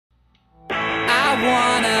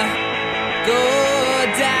wanna go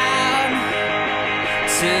down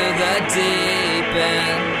to the deep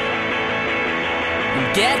end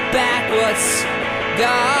and get back what's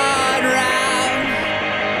gone round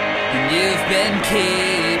and you've been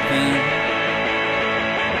keeping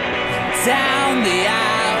down the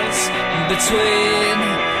aisles between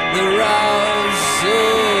the rows. Ooh,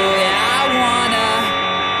 yeah, I wanna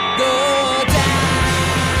go down.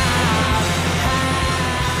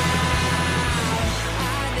 I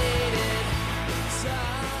needed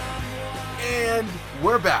someone. And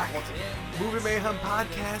we're back. Movie Mayhem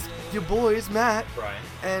Podcast. Your boys, Matt. Brian.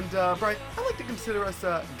 And Brian, I like to consider us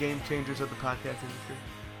game changers of the podcast industry.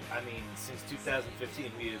 I mean, since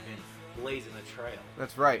 2015, we have been blazing the trail.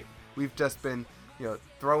 That's right. We've just been,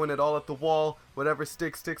 throwing it all at the wall. Whatever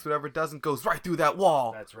sticks, whatever doesn't goes right through that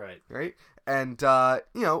wall. That's right. Right? And,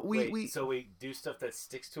 we... So we do stuff that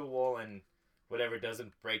sticks to a wall and whatever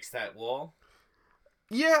doesn't breaks that wall?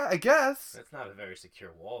 Yeah, I guess. That's not a very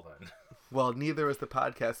secure wall, then. Well, neither is the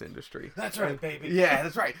podcast industry. That's right, baby. Yeah,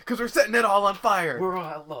 that's right. Because we're setting it all on fire. We're all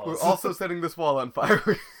outlaws. We're also setting this wall on fire.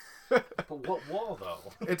 But what wall, though?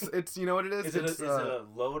 It's you know what it is? Is it a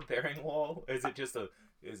load-bearing wall? Is it just a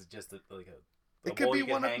like a it could wall be you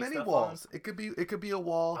can one of hang many stuff walls. It could be a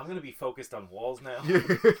wall. I'm gonna be focused on walls now.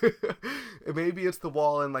 Maybe it's the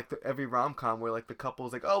wall in like every rom-com where like the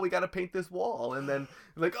couple's like, oh, we gotta paint this wall, and then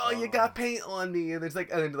like, oh, you got paint on me, and it's like,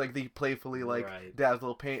 and then like they playfully like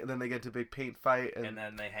dazzle paint, and then they get to a big paint fight, and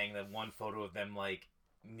then they hang that one photo of them like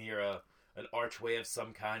near an archway of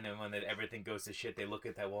some kind, and when everything goes to shit, they look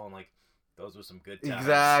at that wall and like, those were some good times.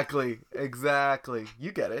 Exactly.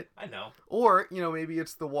 You get it. I know. Or maybe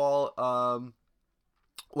it's the wall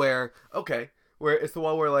where it's the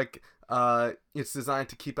wall where like it's designed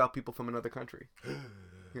to keep out people from another country.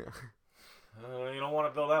 Yeah. You don't want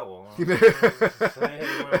to build that wall. Huh?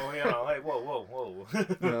 Hey, whoa.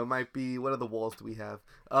 It might be, what other walls do we have?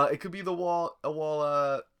 It could be a wall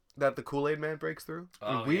that the Kool-Aid Man breaks through.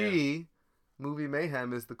 Oh, Movie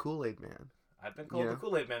Mayhem is the Kool-Aid Man. I've been called the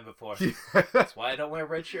Kool-Aid Man before. That's why I don't wear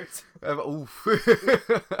red shirts. Oof.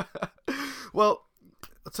 Well,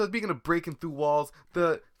 so speaking of breaking through walls,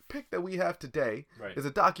 the pick that we have today is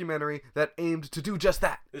a documentary that aimed to do just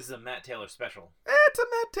that. This is a Matt Taylor special. It's a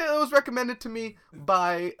Matt Taylor. It was recommended to me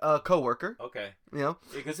by a coworker. Okay.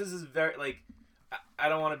 Because this is very, like, I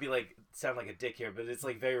don't want to be, like, sound like a dick here, but it's,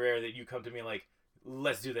 like, very rare that you come to me, like,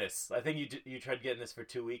 let's do this. I think you tried getting this for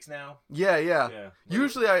 2 weeks now. Yeah.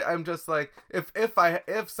 Usually I'm just like,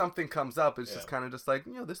 if something comes up, it's just kind of just like,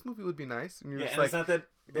 this movie would be nice. And you're just like, it's not that...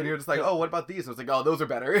 And you're just like, oh, what about these? And I was like, oh, those are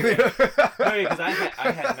better. Because I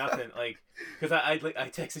had nothing, like, because I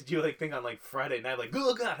texted you, like, thing on, like, Friday night, like,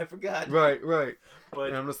 oh, God, I forgot. Right. But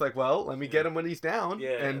and I'm just like, well, let me get him when he's down.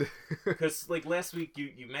 Yeah. And because, like, last week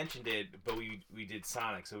you mentioned it, but we did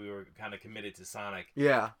Sonic, so we were kind of committed to Sonic.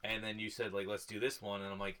 Yeah. And then you said, like, let's do this one,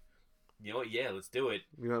 and I'm like, you know what, yeah, let's do it.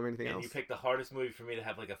 You don't have anything else? And you picked the hardest movie for me to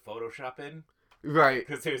have, like, a Photoshop in. Right.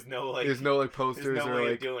 Because there's no posters there's no or way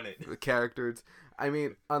like of doing it. Characters. I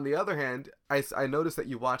mean, on the other hand, I noticed that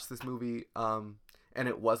you watched this movie, and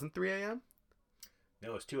it wasn't 3 a.m.?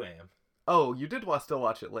 No, it's 2 a.m. Oh, you did still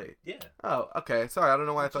watch it late? Yeah. Oh, okay. Sorry, I don't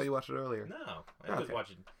know why I thought you watched it earlier. No, I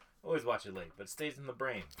always watch it late, but it stays in the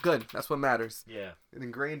brain. Good. That's what matters. Yeah. It's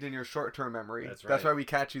ingrained in your short-term memory. That's right. That's why we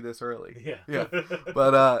catch you this early. Yeah.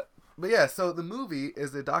 But yeah, so the movie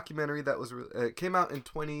is a documentary that was it came out in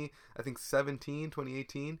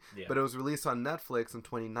 2018, but it was released on Netflix in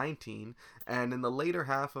 2019, and in the later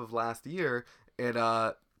half of last year, it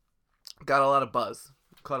got a lot of buzz,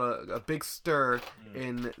 caught a big stir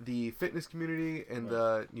in the fitness community, in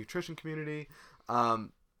the nutrition community, the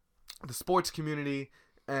sports community,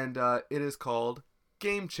 and it is called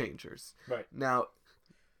Game Changers. Right. Now,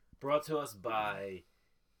 brought to us by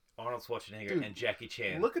Arnold Schwarzenegger and Jackie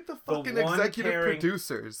Chan. Look at the fucking executive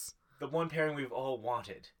producers. The one pairing we've all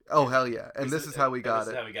wanted. Oh, hell yeah. And this is how we got it.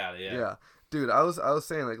 This is how we got it, yeah. Yeah. Dude, I was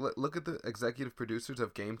saying, like, look at the executive producers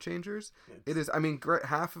of Game Changers. It is, I mean,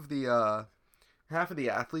 half of the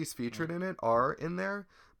athletes featured in it are in there,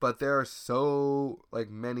 but there are so,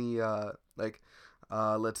 like, many,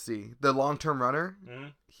 let's see. The long-term runner,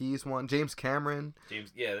 he's one. James Cameron.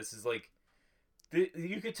 This is, like,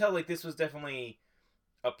 you could tell, like, this was definitely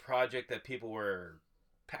a project that people were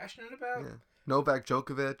passionate about. Yeah. Novak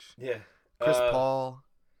Djokovic. Yeah. Chris Paul.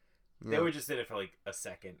 They were just in it for like a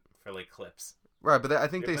second for like clips. Right, but I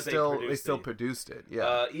think they still produced it.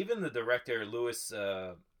 Yeah. Even the director Louis,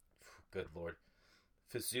 good lord,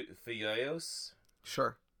 Fiyos.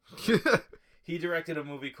 Sure. He directed a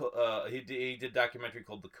movie called. He did a documentary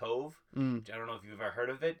called The Cove. Which I don't know if you've ever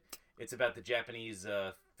heard of it. It's about the Japanese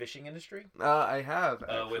fishing industry. I have With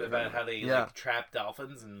actually about heard how of they it. Yeah. like trap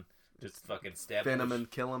dolphins and just fucking stab Fin them, them and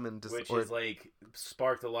kill them and just which is like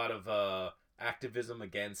sparked a lot of activism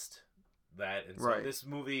against that. And so Right. this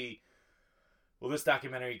movie, this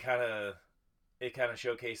documentary kind of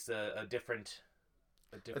showcased a different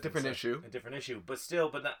issue. a different issue, but still,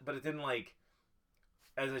 but it didn't like,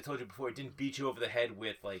 as I told you before, it didn't beat you over the head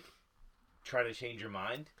with like trying to change your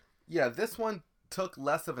mind. Yeah, this one took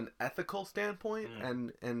less of an ethical standpoint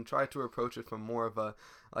and tried to approach it from more of a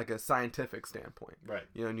scientific standpoint. Right.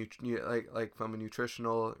 You know, like from a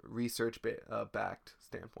nutritional research backed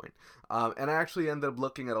standpoint. And I actually ended up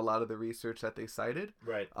looking at a lot of the research that they cited.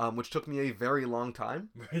 Right. Which took me a very long time.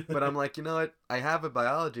 But I'm like, you know what? I have a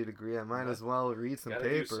biology degree. I might as well read some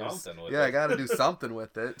papers. I got to do something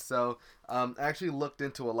with it. So I actually looked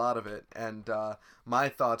into a lot of it, and my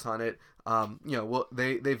thoughts on it.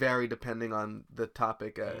 They vary depending on the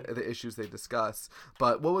topic, the issues they discuss.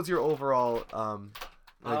 But what was your overall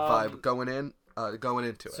vibe going into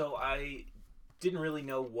it? So I didn't really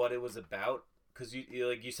know what it was about, because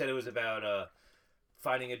you said it was about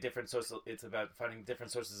finding a different source. It's about finding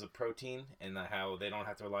different sources of protein and how they don't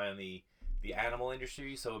have to rely on the animal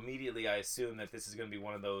industry. So immediately I assume that this is going to be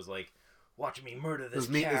one of those like, watch me murder this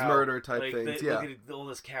cow. Meat is murder type things. Look at all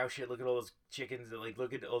this cow shit. Look at all those chickens. Like,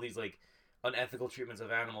 look at all these like unethical treatments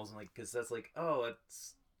of animals, and like, because that's like, oh,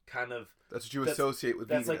 it's kind of that's what you associate with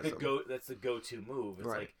that's veganism. That's the go-to move. It's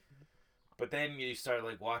like, but then you start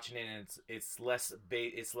like watching it, and it's less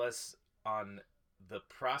on the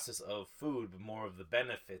process of food, but more of the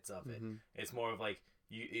benefits of it. Mm-hmm. It's more of like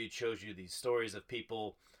it shows you these stories of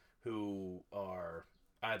people who are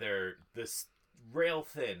either this rail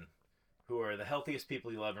thin, who are the healthiest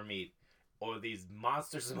people you'll ever meet, or these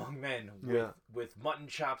monsters among men with mutton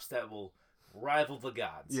chops that will rival the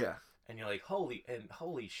gods. Yeah. And you're like, holy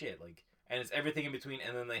shit, like, and it's everything in between.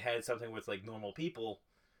 And then they had something with like normal people.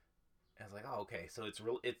 And I was like, oh, okay, so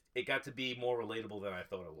it got to be more relatable than I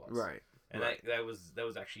thought it was. Right. And that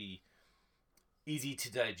was actually easy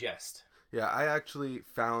to digest. Yeah, I actually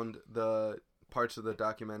found the parts of the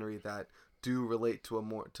documentary that do relate to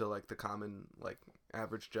the common like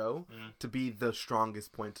average Joe to be the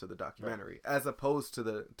strongest points of the documentary, as opposed to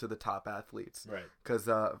the top athletes. Right. Because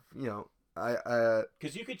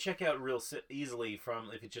because you could check out real easily from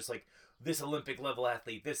if it's just like this Olympic level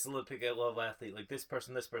athlete, like this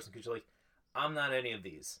person, because you're like, I'm not any of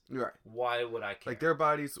these. Right. Why would I care? Like, their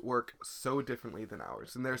bodies work so differently than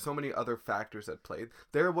ours, and there's so many other factors at play.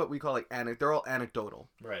 They're what we call like they're all anecdotal.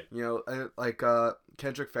 Right. You know,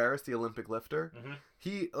 Kendrick Ferris, the Olympic lifter. Mm-hmm.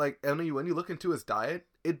 He when you look into his diet,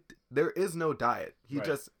 there is no diet.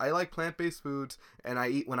 I like plant-based foods and I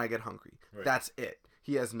eat when I get hungry. Right. That's it.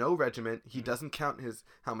 He has no regiment. He doesn't count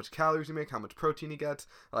how much calories he makes, how much protein he gets,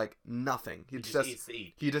 like nothing. He just eats to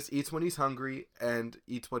eat. He just eats when he's hungry and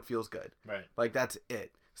eats what feels good. Right. Like, that's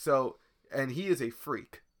it. So, and he is a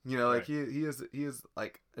freak. You know, like he is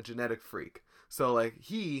like a genetic freak. So like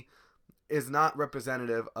he is not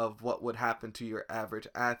representative of what would happen to your average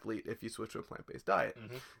athlete if you switch to a plant-based diet.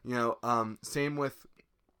 Mm-hmm. You know, same with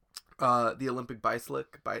the Olympic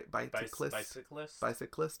bicyclist,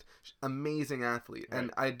 amazing athlete, right.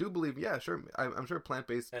 And I do believe, I'm sure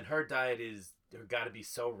plant-based. And her diet got to be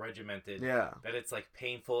so regimented, that it's like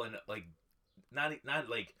painful and like not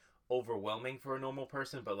like overwhelming for a normal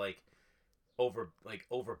person, but like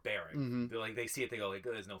overbearing. Mm-hmm. They're like, they see it, they go like,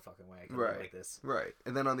 there's no fucking way I can live like this. Right.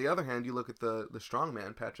 And then on the other hand, you look at the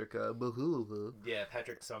strongman, Patrick Bahulu. Yeah,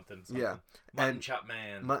 Patrick something. Yeah, Mutton Chop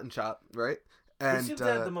Man. Mutton Chop, right? And seems to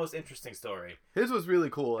have the most interesting story. His was really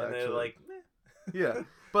cool, and actually. They're like, meh. Yeah,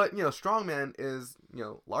 but you know, strongman is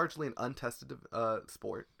largely an untested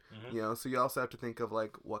sport. Mm-hmm. You know, so you also have to think of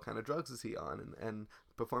like what kind of drugs is he on and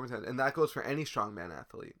performance, and that goes for any strongman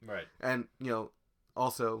athlete. Right. And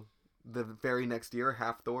also the very next year,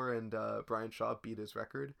 Hafthor and Brian Shaw beat his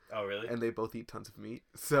record. Oh, really? And they both eat tons of meat.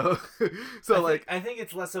 So, I think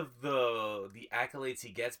it's less of the accolades he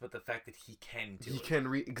gets, but the fact that he can do it. He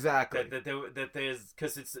can exactly that there's,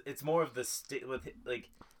 because it's more of the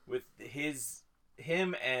with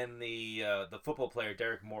him and the football player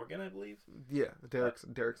Derek Morgan, I believe. Yeah, Derek's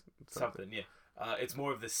something. Yeah, it's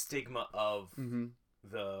more of the stigma of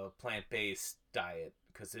the plant-based diet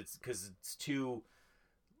because it's too.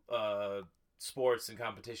 Sports and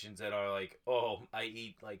competitions that are like, oh, I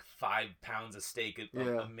eat like 5 pounds of steak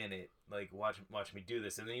a minute. Like, watch me do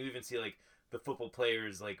this. And then you even see like the football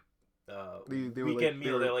players like weekend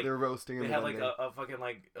meal. They're roasting. They have like a fucking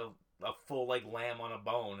like a full like lamb on a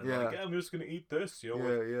bone. And like, I'm just gonna eat this,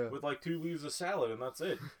 with like 2 leaves of salad and that's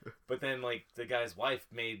it. But then like the guy's wife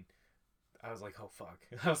made, I was like, oh fuck.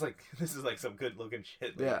 I was like, this is like some good looking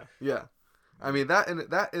shit. Like, yeah. I mean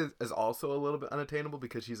that is also a little bit unattainable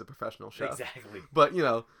because she's a professional chef. Exactly. But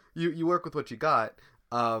you work with what you got.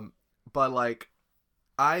 But like,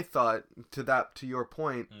 I thought to your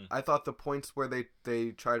point, I thought the points where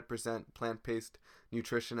they try to present plant-based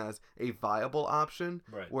nutrition as a viable option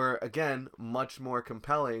were again much more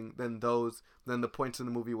compelling than the points in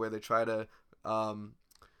the movie where they try to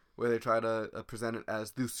present it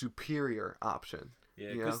as the superior option.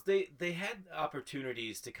 Yeah, because they had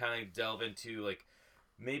opportunities to kind of delve into like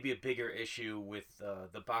maybe a bigger issue with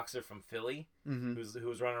the boxer from Philly who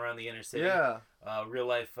was running around the inner city. Yeah, real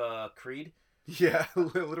life Creed. Yeah,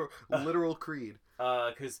 literal Creed.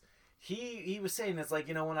 Because he was saying it's like,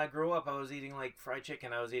 when I grew up, I was eating like fried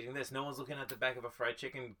chicken. I was eating this. No one's looking at the back of a fried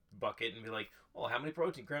chicken bucket and be like, "Oh, how many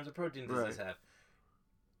grams of protein does this have?"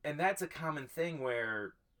 And that's a common thing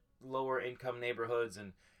where lower income neighborhoods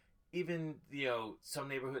and even some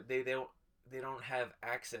neighborhood they don't have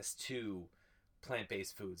access to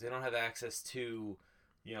plant-based foods. They don't have access to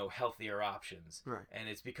healthier options. Right. And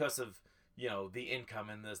it's because of the income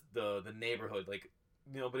and the neighborhood. Like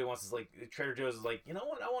nobody wants to, like, Trader Joe's is like,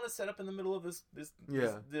 what, I want to set up in the middle of this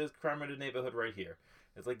crime-ridden neighborhood right here.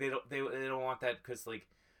 It's like they don't want that because like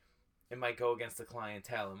it might go against the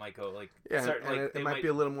clientele. It might go like it might be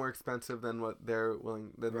a little more expensive than what they're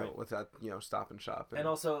willing what's at Stop and Shop. And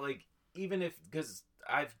also like even if because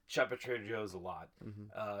I've shopped at Trader Joe's a lot,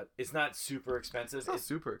 it's not super expensive. It's not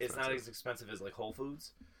super expensive. It's not as expensive as like Whole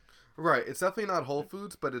Foods. Right. It's definitely not Whole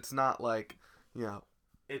Foods, but it's not like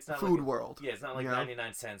it's not Food like, World. Yeah, it's not like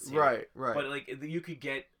 99 cents. Here. Right. But like you could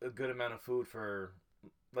get a good amount of food for,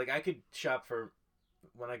 like I could shop for,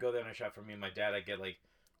 when I go there and I shop for me and my dad, I get like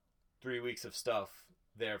 3 weeks of stuff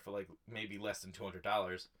there for like maybe less than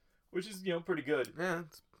 $200, which is pretty good. Yeah,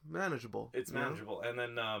 it's manageable. It's manageable, and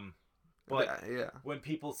then but when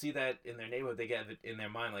people see that in their neighborhood, they get it in their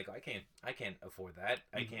mind like, I can't afford that.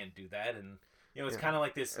 I can't do that, and it's kind of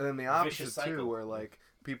like this. And then the opposite too, where like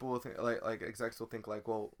people will think like execs will think like,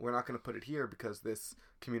 well, we're not going to put it here because this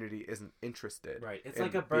community isn't interested. Right. It's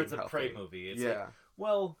like a Birds of Prey movie. It's like,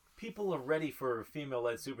 well, people are ready for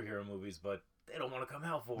female-led superhero movies, but they don't want to come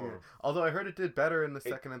out for them. Although I heard it did better in the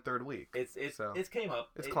second and third week. It came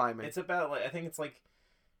up. It's climbing. It's about like I think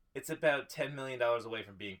it's about $10 million away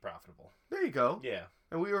from being profitable. There you go. Yeah.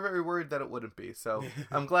 And we were very worried that it wouldn't be. So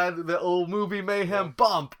I'm glad that the old movie Mayhem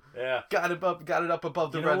bump got it up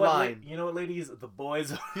above the red line. You know what, ladies? The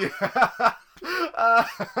boys.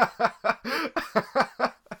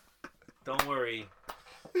 Don't worry.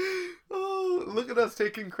 Oh, look at us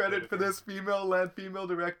taking credit for this female-led,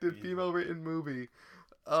 female-directed, female-written movie.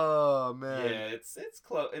 Oh man. Yeah, it's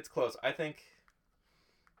close. It's close. I think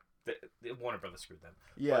Warner Brothers screwed them.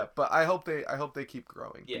 Yeah, but I hope they keep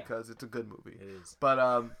growing because it's a good movie. It is. But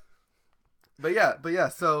yeah.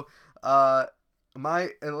 So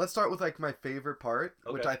and let's start with like my favorite part,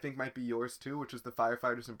 which I think might be yours too, which is the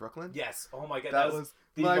firefighters in Brooklyn. Yes. Oh my god, that was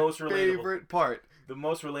the most favorite part. The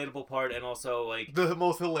most relatable part, and also like the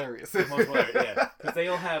most hilarious. The most hilarious, yeah, because they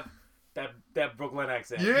all have that Brooklyn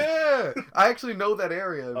accent. Yeah, I actually know that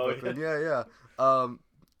area in Brooklyn. Yeah.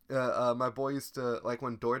 My boy used to, like,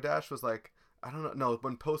 when DoorDash was like, I don't know,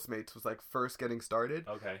 when Postmates was like first getting started.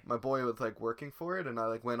 Okay. My boy was like working for it, and I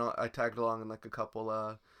like I tagged along in like a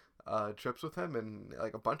couple trips with him, and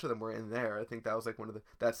like a bunch of them were in there. I think that was like one of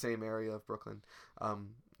that same area of Brooklyn,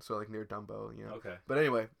 so like near Dumbo, Okay. But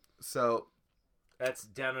anyway, so that's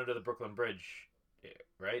down under the Brooklyn Bridge,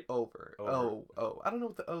 right? Over. Oh. I don't know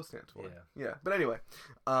what the O stands for. Yeah. But anyway,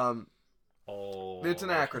 it's an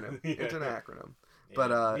acronym. It's an acronym. Yeah.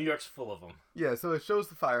 But New York's full of them. Yeah, so it shows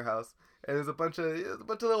the firehouse, and there's a bunch of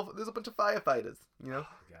firefighters,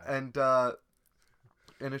 Oh,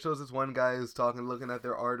 and it shows this one guy who's looking at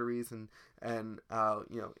their arteries, and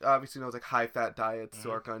obviously knows like high fat diets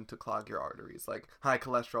are going to clog your arteries, like high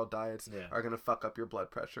cholesterol diets are going to fuck up your blood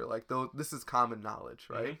pressure. Like this is common knowledge,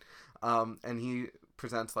 right? And he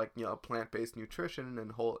presents like plant-based nutrition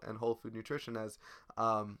and whole food nutrition as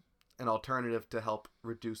an alternative to help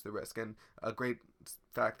reduce the risk. And a great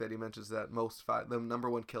fact that he mentions that the number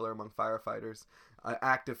one killer among firefighters,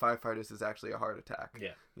 active firefighters, is actually a heart attack.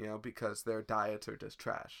 Yeah. Because their diets are just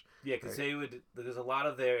trash. Yeah, because there's a lot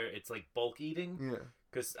of it's like bulk eating. Yeah.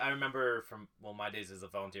 Because I remember from my days as a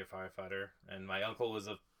volunteer firefighter, and my uncle was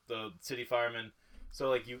the city fireman. So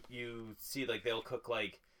like you see like they'll cook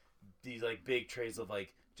like these like big trays of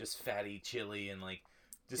like just fatty chili and like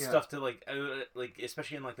Just stuff to like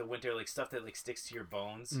especially in like the winter, like stuff that like sticks to your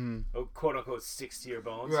bones, or quote unquote sticks to your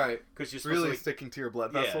bones, right? Because you're really sticking to your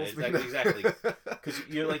blood vessels. Yeah, exactly. Because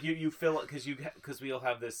you're like you feel because we all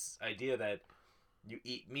have this idea that you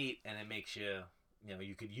eat meat and it makes you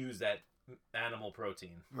you could use that animal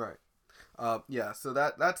protein, right? Yeah. So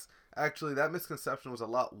that's actually that misconception was a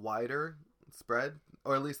lot wider spread,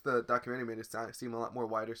 or at least the documentary made it seem a lot more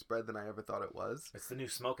wider spread than I ever thought it was. It's the new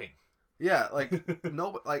smoking. Yeah, like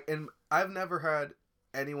no, like, and I've never had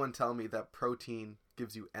anyone tell me that protein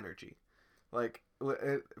gives you energy. Like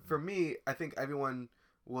for me, I think anyone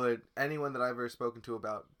that I've ever spoken to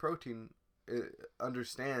about protein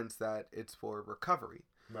understands that it's for recovery.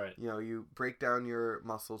 Right. You break down your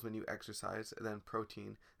muscles when you exercise, and then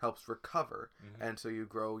protein helps recover, and so you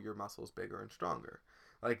grow your muscles bigger and stronger.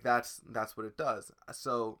 Like that's what it does.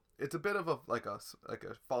 So it's a bit of a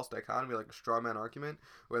false dichotomy, like a straw man argument,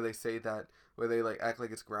 where they say that they like act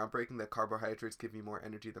like it's groundbreaking that carbohydrates give you more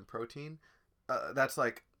energy than protein. That's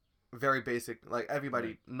like very basic. Like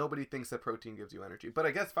nobody thinks that protein gives you energy, but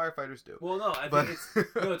I guess firefighters do. Well, no, I think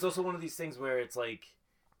it's also one of these things where it's like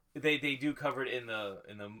they do cover it in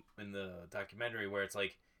the documentary where it's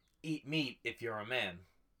like eat meat if you're a man.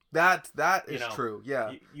 That is true.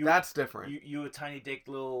 Yeah, that's different. You a tiny dick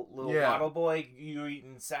little waddle boy. You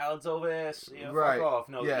eating salads over there. Right. Fuck off.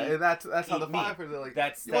 No. Yeah, that's how the firefighters are like.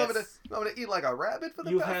 You want me to eat like a rabbit for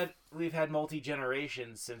the We've had multi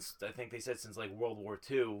generations since I think they said since like World War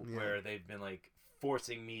II where they've been like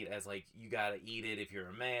forcing meat as like you gotta eat it if you're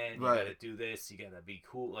a man. You gotta do this. You gotta be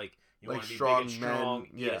cool. Like you want to be big and strong.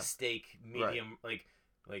 Eat a steak medium like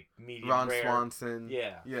medium Ron rare. Swanson.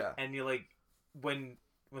 Yeah. And you're like when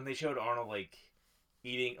they showed Arnold like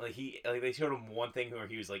eating they showed him one thing where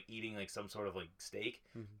he was like eating like some sort of like steak,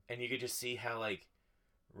 and you could just see how like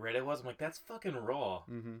red it was. I'm like, that's fucking raw,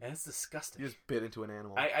 and it's disgusting. You just bit into an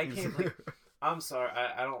animal. I can't like. I'm sorry,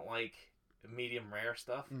 I don't like medium rare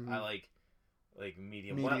stuff. I like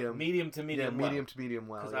medium to medium to medium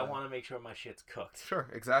well. Because I want to make sure my shit's cooked. Sure,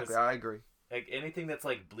 exactly. I agree. Like anything that's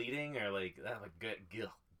like bleeding or like that, like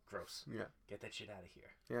gross. Yeah, get that shit out of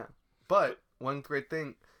here. Yeah. But one great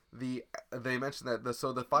thing, they mentioned that the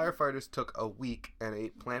firefighters took a week and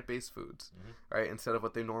ate plant-based foods, right, instead of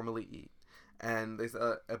what they normally eat, and they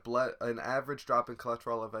saw an average drop in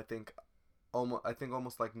cholesterol of I think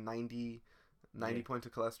almost like 90 points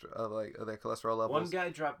of cholesterol of their cholesterol levels. One guy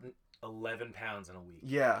dropped 11 pounds in a week.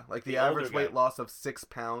 Yeah, like the average weight loss of 6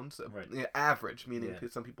 pounds. Right. Average, meaning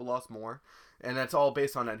some people lost more. And that's all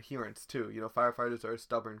based on adherence, too. Firefighters are a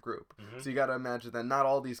stubborn group. So you got to imagine that not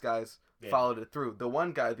all these guys followed it through. The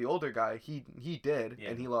one guy, the older guy, he did,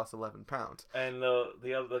 and he lost 11 pounds. And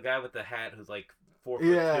the guy with the hat who's like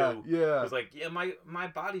 4'2", was like, my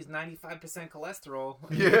body's 95% cholesterol.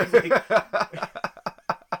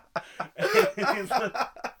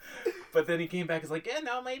 But then he came back and was like,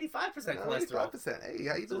 now I'm 85% cholesterol. 85%. Hey,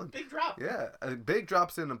 how you doing? A big drop. Yeah, big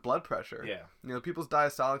drops in blood pressure. Yeah. People's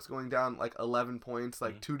diastolics going down like 11 points,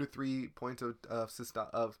 like 2 to 3 points their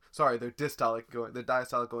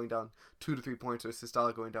diastolic going down 2 to 3 points, or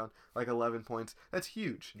systolic going down like 11 points. That's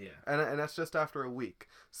huge. Yeah. And that's just after a week.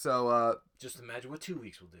 So just imagine what 2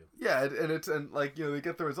 weeks will do. Yeah, and like they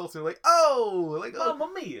get the results and they're like, Mamma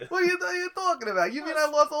mia! What are you talking about? You mean I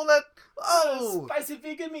lost all that? Oh, spicy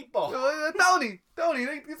vegan meatball. Tony,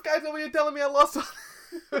 these guys over here telling me I lost. Look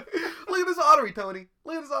at this artery, Tony.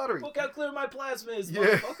 Look at this artery. Look how clear my plasma is.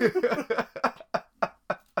 Yeah.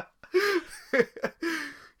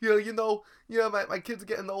 My kids are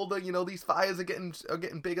getting older. These fires are getting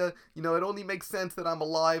bigger. It only makes sense that I'm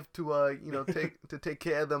alive to take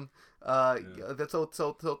care of them.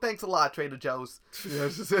 So thanks a lot, Trader Joe's.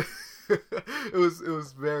 It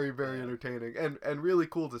was very, very entertaining and really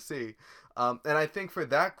cool to see. And I think for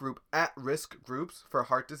that group, at-risk groups for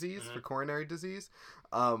heart disease, for coronary disease,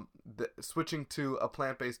 switching to a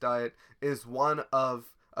plant-based diet is one of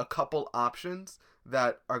a couple options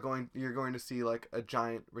that you're going to see like a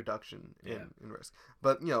giant reduction in risk.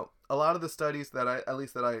 But a lot of the studies that I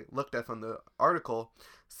looked at from the article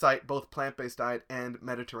cite both plant-based diet and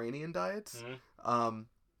Mediterranean diets.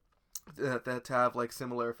 That have like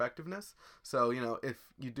similar effectiveness. So if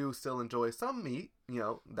you do still enjoy some meat,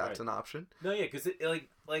 that's an option. No, yeah, because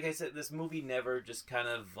like I said, this movie never just kind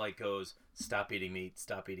of like goes stop eating meat.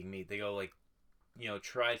 They go like,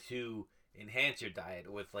 try to enhance your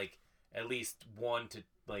diet with like at least 1 to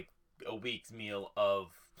like a week's meal of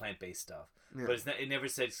plant-based stuff. Yeah. But it never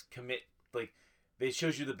says commit. Like it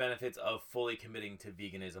shows you the benefits of fully committing to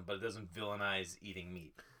veganism, but it doesn't villainize eating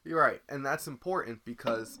meat. You're right, and that's important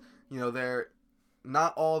because they're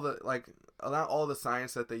not all the like not all the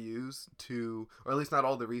science that they use to, or at least not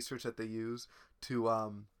all the research that they use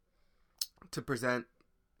to present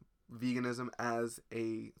veganism as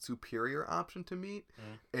a superior option to meat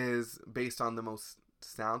is based on the most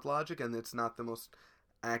sound logic, and it's not the most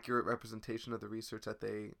accurate representation of the research that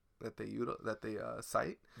they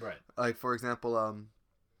cite. Right. Like, for example,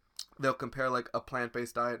 they'll compare like a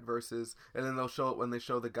plant-based diet versus, and then they'll show it when they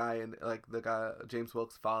show the guy James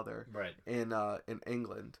Wilkes' father, right, in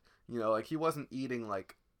England. You know, like he wasn't eating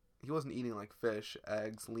like fish,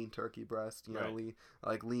 eggs, lean turkey breast, you know,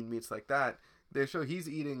 lean meats like that. They show he's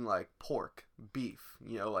eating like pork, beef,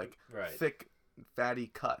 you know, like thick, fatty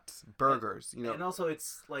cuts, burgers, you know. And also,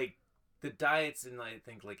 it's like the diets in, I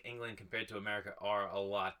think, like England compared to America are a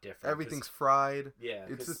lot different. Everything's fried. Yeah,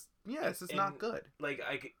 it's just not good. Like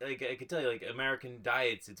I could tell you, like American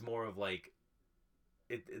diets, it's more of like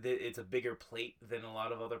it's a bigger plate than a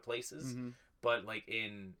lot of other places. Mm-hmm. But like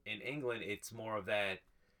in England, it's more of that,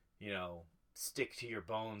 you know, stick to your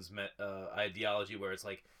bones ideology, where it's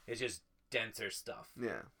like it's just denser stuff.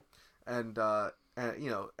 Yeah, and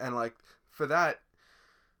you know, and like for that,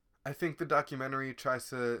 I think the documentary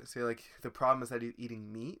tries to say like the problem is that he's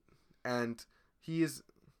eating meat, and he is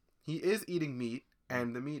eating meat,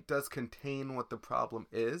 and the meat does contain what the problem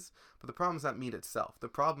is, but the problem is not meat itself. The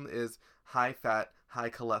problem is high fat,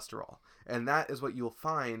 high cholesterol, and that is what you'll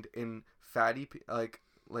find in fatty like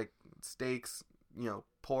steaks, you know,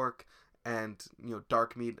 pork, and you know,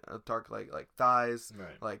 dark meat, dark like thighs,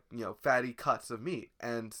 like, you know, fatty cuts of meat,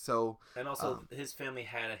 and so also his family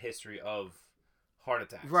had a history of heart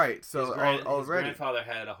attacks. Right. So his grandfather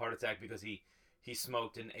had a heart attack because he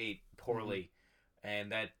smoked and ate poorly,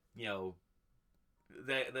 and that, you know,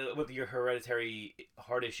 that with your hereditary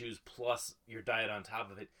heart issues plus your diet on top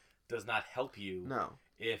of it does not help you. No.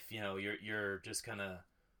 If you know you're just kind of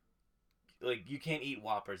like, you can't eat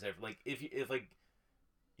Whoppers every, like if you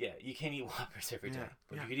can't eat Whoppers every day,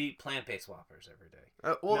 but you could eat plant-based Whoppers every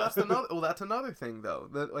day. Well, that's another thing though.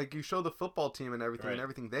 That, like, you show the football team and everything, and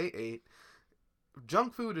everything they ate.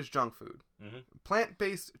 Junk food is junk food. Mm-hmm.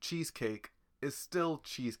 Plant-based cheesecake is still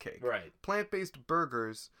cheesecake. Right. Plant-based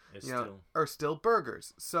burgers, are still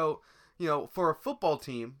burgers. So, you know, for a football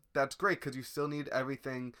team, that's great because you still need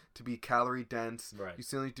everything to be calorie dense. Right. You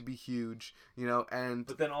still need to be huge. You know, and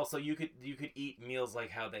but then also you could eat meals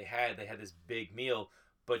like how they had this big meal,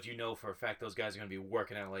 but you know for a fact those guys are going to be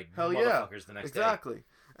working out like motherfuckers the next day. Exactly.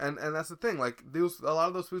 And that's the thing. Like, a lot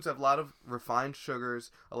of those foods have a lot of refined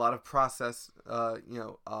sugars, a lot of processed, a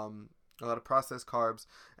lot of processed carbs,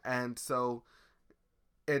 and so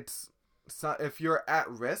if you're at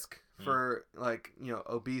risk for, like, you know,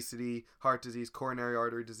 obesity, heart disease, coronary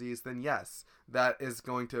artery disease, then yes, that is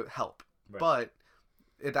going to help. Right. But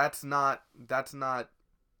that's not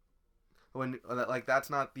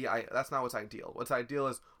what's ideal. What's ideal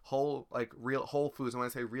is real whole foods. And when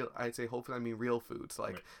I say real, I say whole foods, I mean real foods,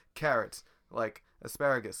 like carrots, like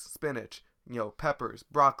asparagus, spinach, you know, peppers,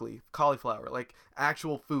 broccoli, cauliflower, like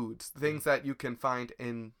actual foods, things that you can find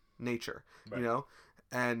in nature, you know.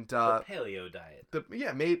 And the paleo diet.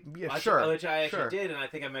 Sure. Which I actually did, and I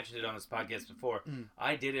think I mentioned it on this podcast before.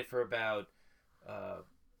 I did it for about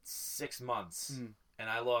 6 months, and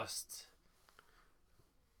I lost,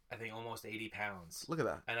 I think, almost 80 pounds. Look at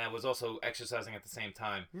that. And I was also exercising at the same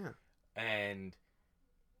time. Yeah. And,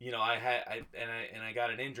 you know, I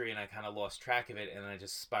got an injury, and I kind of lost track of it, and I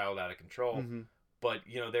just spiraled out of control. Mm-hmm. But,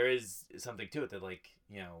 you know, there is something to it that, like,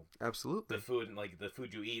 you know, absolutely, the food, and like the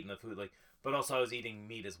food you eat, and the food, like, but also I was eating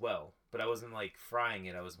meat as well. But I wasn't like frying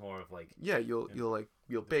it. I was more of like, you'll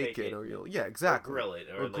bake it, or exactly, or grill it,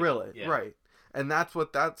 or grill it, right? And that's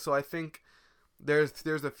what So I think there's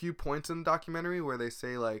a few points in the documentary where they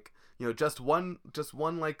say, like, you know, just one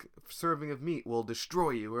like serving of meat will destroy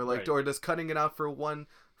you, or like, or just cutting it out for one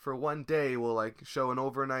day will like show an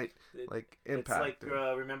overnight like impact. It's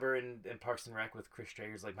like remember in Parks and Rec with Chris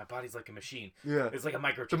Traeger's, like, my body's like a machine. Yeah, it's like a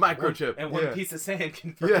microchip. The microchip, and one piece of sand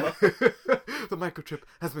can. The microchip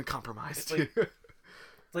has been compromised. It's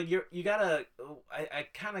like you gotta. I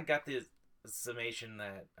kind of got this summation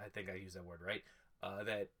that I think I used that word right.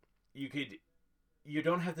 That you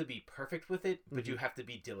don't have to be perfect with it, but you have to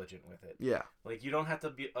be diligent with it. Yeah, like you don't have to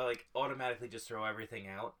be like automatically just throw everything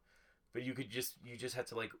out. But you just have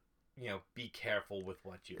to, like, you know, be careful with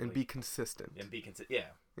what you, and like, be consistent. Yeah.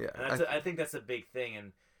 And I think that's a big thing.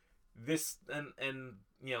 And this and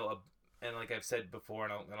you know, and like I've said before,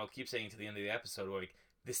 and I'll keep saying to the end of the episode, like,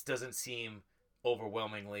 this doesn't seem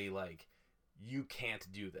overwhelmingly like you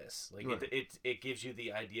can't do this. Like, it gives you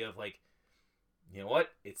the idea of, like, you know what,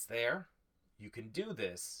 it's there, you can do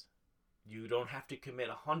this. You don't have to commit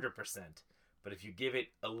 100%, But if you give it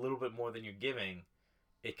a little bit more than you're giving,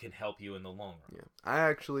 it can help you in the long run. Yeah, I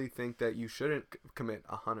actually think that you shouldn't commit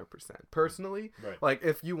 100%. Personally, right. Like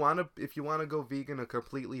if you wanna go vegan or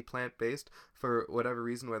completely plant based for whatever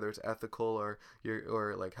reason, whether it's ethical or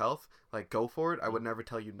like health, like go for it. I would never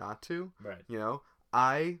tell you not to. Right. You know,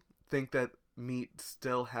 I think that meat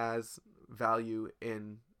still has value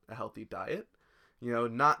in a healthy diet. You know,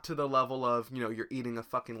 not to the level of, you know, you're eating a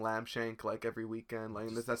fucking lamb shank like every weekend, like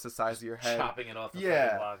that's the size of your head. Chopping it off the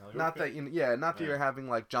block. Not that you're having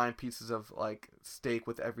like giant pieces of like steak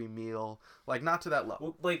with every meal. Like not to that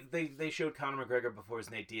level. Well, like they showed Conor McGregor before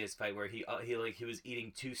his Nate Diaz fight where he was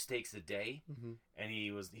eating 2 steaks a day, and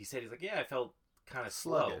he said he's like, yeah, I felt kind of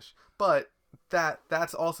sluggish. But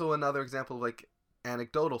that's also another example of like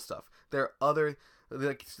anecdotal stuff. There are other,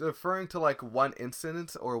 like, referring to like one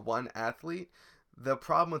incident or one athlete. The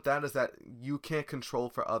problem with that is that you can't control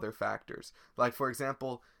for other factors. Like, for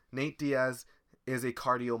example, Nate Diaz is a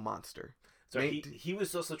cardio monster. So he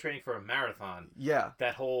was also training for a marathon. Yeah.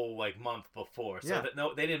 That whole like month before. So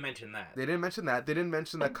no, they didn't mention that. They didn't mention that. They didn't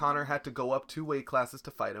mention that Conor had to go up 2 weight classes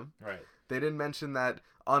to fight him. Right. They didn't mention that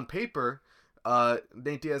on paper,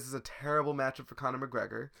 Nate Diaz is a terrible matchup for Conor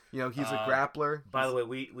McGregor. You know, he's a grappler. By the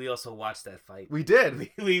way, we also watched that fight. We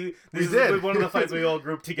did. This is one of the fights we all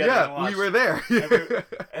grouped together. Yeah, and we were there.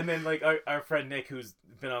 And then like our friend Nick, who's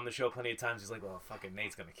been on the show plenty of times, he's like, "Well, fucking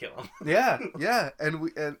Nate's gonna kill him." yeah, and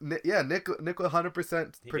Nick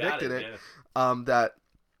 100% predicted it. That,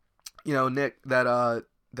 you know, Nick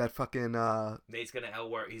that fucking Nate's gonna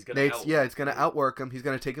outwork. He's gonna outwork him. He's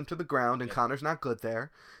gonna take him to the ground, and Conor's not good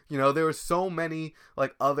there. You know, there were so many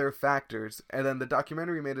like other factors, and then the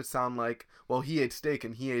documentary made it sound like, well, he ate steak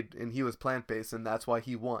and he was plant based, and that's why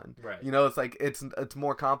he won. Right. You know, it's like it's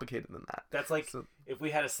more complicated than that. That's like if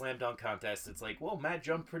we had a slam dunk contest, it's like, well, Matt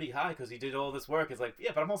jumped pretty high because he did all this work. It's like,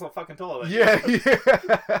 yeah, but I'm also fucking taller than you.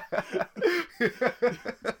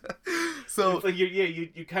 So it's like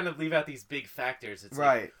you kind of leave out these big factors. It's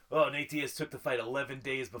like, oh, Nate Diaz took the fight 11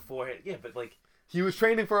 days before it. Yeah, but like he was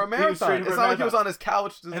training for a marathon. It's not like he was on his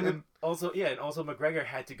couch. And also McGregor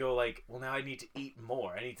had to go like, well, now I need to eat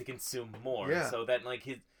more. I need to consume more. Yeah. So that like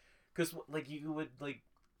because like you would like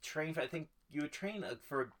train for, I think you would train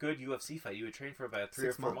for a good UFC fight. You would train for about 3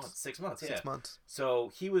 or 4 months. 6 months. 6 months.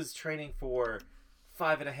 So he was training for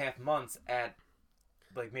 5.5 months at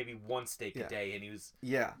like maybe 1 steak a day, and he was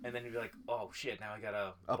and then he'd be like, oh shit, now I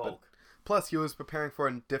gotta bulk. Plus he was preparing for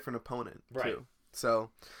a different opponent too. So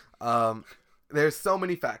there's so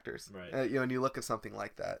many factors, right? You know, when you look at something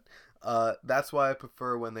like that, that's why I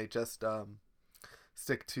prefer when they just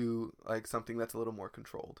stick to like something that's a little more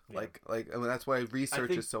controlled. Like I mean, that's why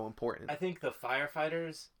research is so important. I think the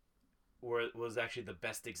firefighters was actually the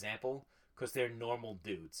best example because they're normal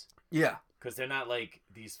dudes. Yeah. Because they're not like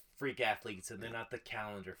these freak athletes, and they're not the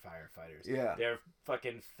calendar firefighters. Yeah. They're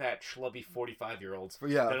fucking fat, schlubby 45-year-olds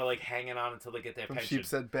that are like hanging on until they get their pension.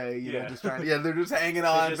 Sheepshead Bay, you know, just trying. They're just hanging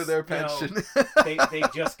on for their pension. You know, they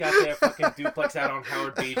just got their fucking duplex out on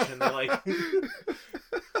Howard Beach, and they're like.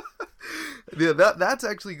 Yeah, that's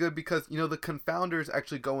actually good because, you know, the confounders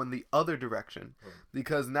actually go in the other direction.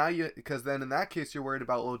 Because then in that case you're worried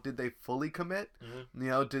about, well, did they fully commit? Mm-hmm. You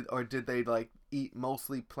know, did they like eat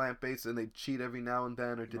mostly plant-based and they cheat every now and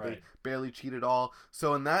then, or did they barely cheat at all?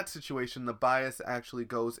 So in that situation the bias actually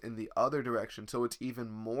goes in the other direction, so it's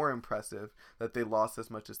even more impressive that they lost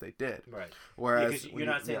as much as they did. Right. Whereas you're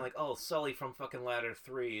not saying like, oh, Sully from fucking Ladder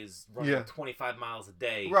 3 is running 25 miles a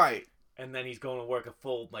day. Right. And then he's going to work a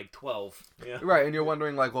full, like, 12. Yeah. Right, and you're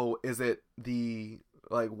wondering, like, well, is it the,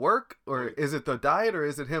 like, work? Or is it the diet? Or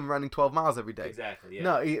is it him running 12 miles every day? Exactly, yeah.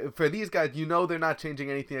 No, for these guys, you know they're not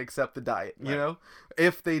changing anything except the diet, you know?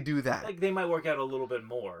 If they do that. Like, they might work out a little bit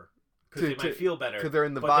more. Because they might feel better. Because they're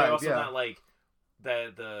in the vibe, but they're also not, like,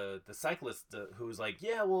 the cyclist who's like,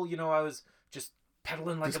 yeah, well, you know, I was just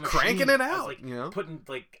pedaling like just a machine. Cranking it out, I was, like, you know? Putting,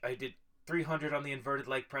 like, I did 300 on the inverted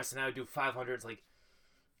leg press, and now I do 500. It's like,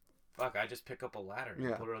 fuck, I just pick up a ladder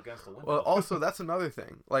and put it against the window. Well, also, that's another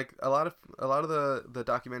thing. Like, a lot of the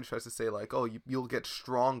documentary tries to say, like, oh, you'll get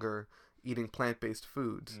stronger eating plant-based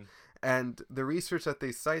foods. And the research that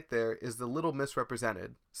they cite there is a little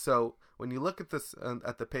misrepresented. So when you look at this,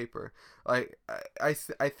 at the paper, like, I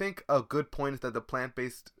think a good point is that the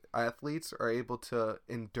plant-based athletes are able to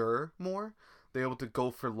endure more. They're able to go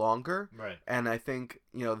for longer. Right. And I think,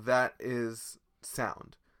 you know, that is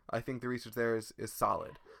sound. I think the research there is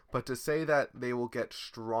solid. But to say that they will get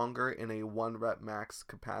stronger in a 1-rep max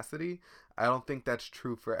capacity, I don't think that's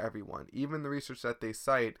true for everyone. Even the research that they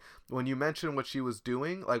cite, when you mention what she was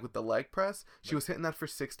doing, like with the leg press, she was hitting that for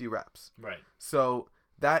 60 reps. Right. So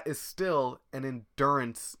that is still an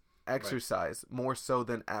endurance exercise more so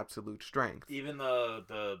than absolute strength. Even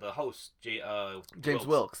the host, James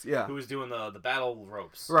Wilkes, who was doing the battle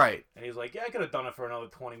ropes. Right. And he was like, yeah, I could have done it for another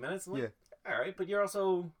 20 minutes. I'm like, all right, but you're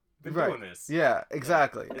also been doing this. Yeah,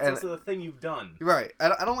 exactly. It's also the thing you've done. Right.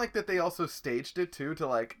 I don't like that they also staged it too to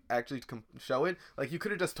like actually show it. Like you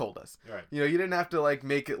could have just told us. Right. You know, you didn't have to like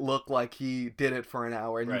make it look like he did it for an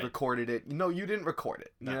hour and you recorded it. No, you didn't record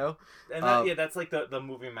it. No. You know. And that's like the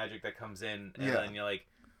movie magic that comes in, and then you're like,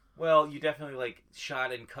 well, you definitely like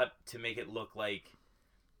shot and cut to make it look like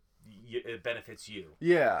it benefits you.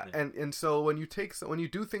 Yeah. And so when you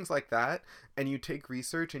do things like that and you take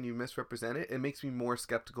research and you misrepresent it, it makes me more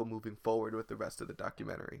skeptical moving forward with the rest of the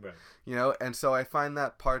documentary. Right. You know, and so I find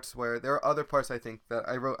that parts where there are other parts I think that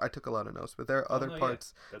I took a lot of notes, but there are other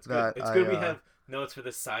parts That's that good. It's good we have notes for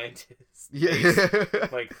the scientist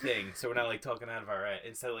like thing, so we're not like talking out of our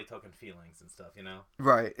instead of like talking feelings and stuff, you know.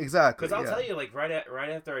 Right, exactly. Because I'll tell you, like right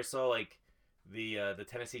after I saw like the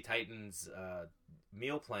Tennessee Titans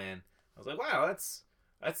meal plan, I was like, wow,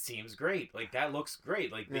 that seems great. Like that looks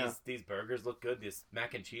great. Like these burgers look good. This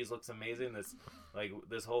mac and cheese looks amazing.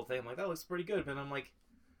 This whole thing, I'm like, that looks pretty good. But I'm like,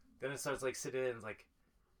 then it starts like sitting in and it's like,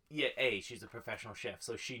 yeah, she's a professional chef,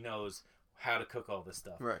 so she knows how to cook all this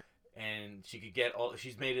stuff. Right. And she could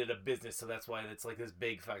she's made it a business, so that's why it's like this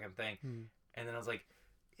big fucking thing. And then I was like,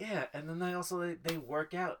 yeah, and then they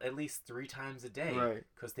work out at least 3 times a day. Right.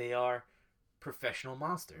 Because they are professional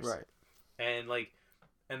monsters. Right.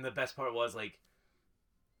 And the best part was, like,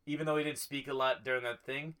 even though he didn't speak a lot during that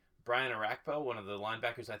thing, Brian Arakpo, one of the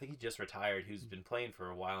linebackers, I think he just retired, who's been playing for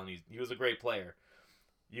a while, and he was a great player.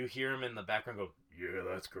 You hear him in the background go, yeah,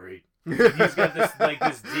 that's great. He's got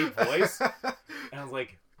this deep voice. And I was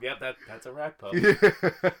like, yep, that's Arakpo.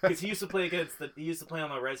 Because he used to play on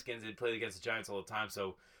the Redskins and played against the Giants all the time,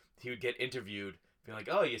 so he would get interviewed, being like,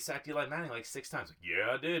 oh, you sacked Eli Manning like 6 times. Like,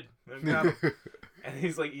 yeah, I did. And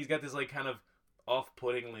he's got this like kind of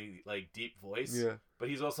off-puttingly like deep voice. Yeah. But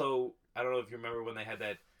he's also, I don't know if you remember when they had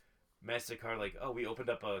that MasterCard, like, oh, we opened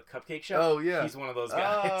up a cupcake shop. Oh yeah. He's one of those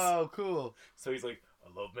guys. Oh, cool. So he's like,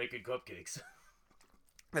 I love making cupcakes.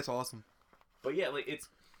 That's awesome. But yeah, like it's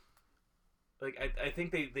like I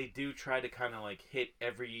think they do try to kind of like hit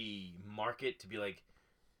every market to be like,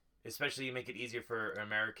 especially make it easier for an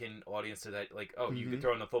American audience to that like, oh, you can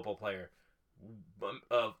throw in a football player.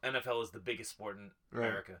 NFL is the biggest sport in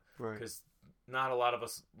America because not a lot of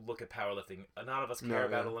us look at powerlifting. None of us care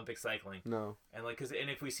about Olympic cycling. No. And like, and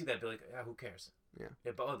if we see that, be like, yeah, who cares? Yeah.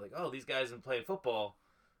 But like, oh, these guys in playing football,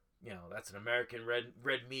 you know, that's an American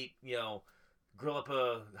red meat, you know, grill up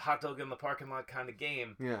a hot dog in the parking lot kind of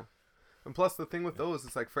game. Yeah. And plus, the thing with those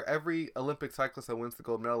is like for every Olympic cyclist that wins the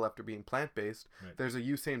gold medal after being plant-based, there's a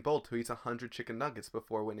Usain Bolt who eats 100 chicken nuggets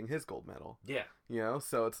before winning his gold medal. Yeah. You know,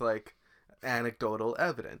 so it's like anecdotal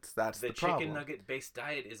evidence. That's the problem. The chicken nugget based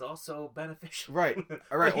diet is also beneficial. Right.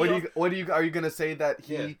 All right. Are you going to say that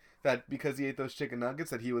that because he ate those chicken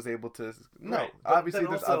nuggets that he was able to? No. Right. Obviously,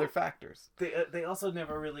 there's other factors. They also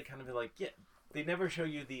never really kind of be like, they never show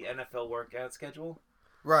you the NFL workout schedule.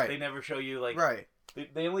 Right. They never show you like. Right.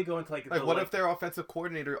 They only go into like what if their offensive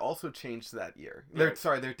coordinator also changed that year? Their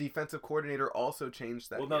defensive coordinator also changed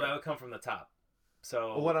that year. Well, no, that would come from the top.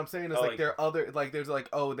 So what I'm saying is there's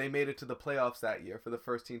they made it to the playoffs that year for the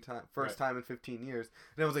first time in 15 years.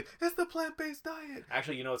 And it was like, it's the plant-based diet.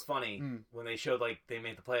 Actually, you know what's funny? When they showed like they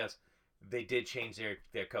made the playoffs, they did change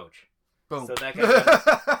their coach. Boom. So that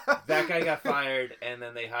guy got fired, and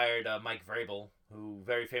then they hired Mike Vrabel, who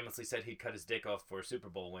very famously said he'd cut his dick off for a Super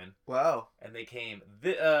Bowl win. Wow. And they came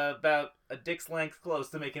about a dick's length close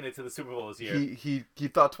to making it to the Super Bowl this year. He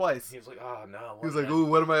thought twice. He was like, oh no. He was like, ooh,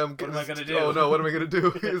 what am I going to do? Oh no, what am I going to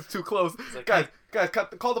do? It's too close. Like, guys,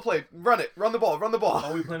 call the play. Run the ball.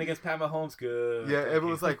 Oh, we playing against Pat Mahomes? Good. Yeah,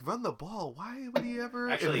 everyone's like, run the ball. Why would he ever?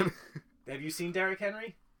 Actually, have you seen Derrick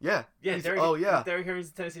Henry? Yeah. Yeah. Derrick Henry's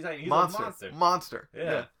a Tennessee Titan. He's a monster.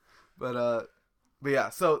 Yeah. But yeah,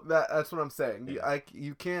 so that's what I'm saying. Yeah.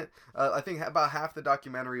 You can't. I think about half the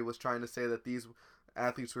documentary was trying to say that these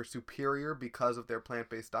athletes were superior because of their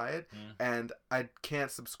plant-based diet, and I can't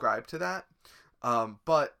subscribe to that.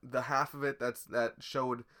 But the half of it that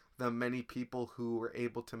showed the many people who were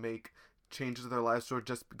able to make changes in their lives, or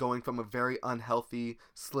just going from a very unhealthy,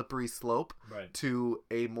 slippery slope to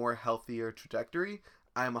a more healthier trajectory.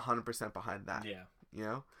 I'm 100% behind that. Yeah. You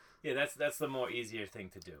know. Yeah, that's the more easier thing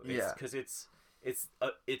to do. Because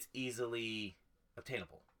it's easily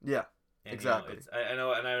obtainable. Yeah. And, exactly. You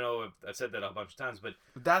know, I know I've said that a bunch of times, but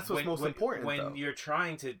that's what's most important. When you're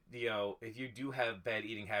trying to, if you do have bad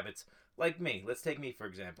eating habits, like me, let's take me for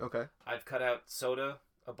example. Okay. I've cut out soda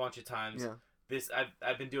a bunch of times. Yeah.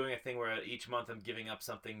 I've been doing a thing where each month I'm giving up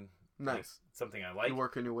something Nice. Like, something I like. You're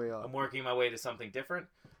working your way up. I'm working my way to something different.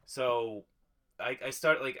 So I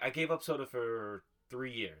gave up soda for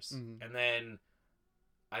 3 years. Mm-hmm. And then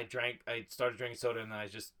I started drinking soda, and then I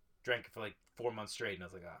just drank it for like 4 months straight. And I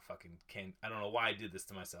was like, fucking can't. I don't know why I did this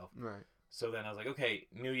to myself. Right. So then I was like, okay,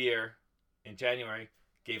 New Year. In January,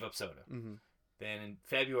 gave up soda. Mm-hmm. Then in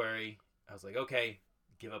February, I was like, okay,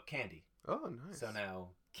 give up candy. Oh, nice. So now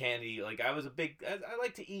candy, like I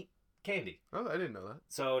like to eat candy. Oh, I didn't know that.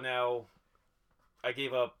 So now I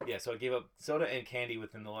gave up soda and candy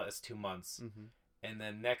within the last 2 months. Mm-hmm. And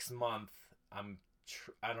then next month,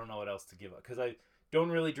 I don't know what else to give up. Because I don't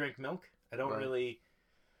really drink milk. I don't really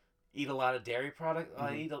eat a lot of dairy product. Mm-hmm.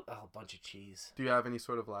 I eat a bunch of cheese. Do you have any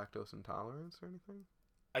sort of lactose intolerance or anything?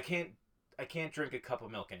 I can't drink a cup of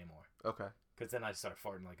milk anymore. Okay. Because then I start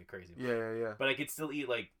farting like a crazy person. Yeah. But I could still eat,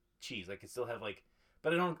 like, cheese. I could still have, like...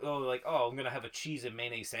 But I don't go, like, oh, I'm going to have a cheese and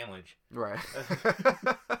mayonnaise sandwich. Right.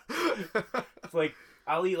 It's like,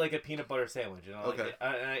 I'll eat, like, a peanut butter sandwich. You know? Okay.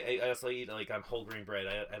 I also eat, like, on whole grain bread.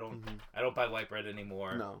 I don't buy white bread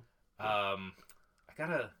anymore. No. I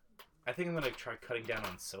think I'm going to try cutting down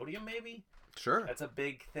on sodium, maybe? Sure. That's a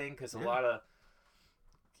big thing, because a lot of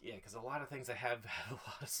things I have a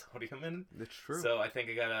lot of sodium in. It's true. So I think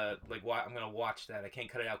I gotta, like, I'm gonna watch that. I can't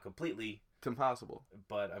cut it out completely. It's impossible.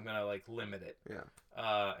 But I'm gonna, like, limit it.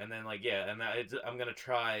 Yeah. And then, like, I'm gonna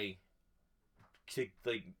try to,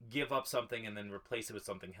 like, give up something and then replace it with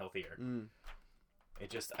something healthier. Mm.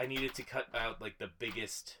 I needed to cut out, like, the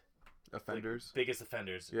biggest offenders.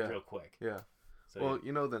 Real quick. Yeah. So, well,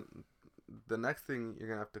 you know, the next thing you're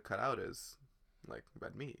gonna have to cut out is, like,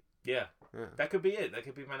 red meat. Yeah. That could be it. That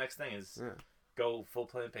could be my next thing is go full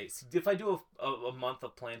plant-based. If I do a month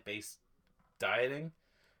of plant-based dieting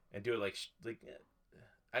and do it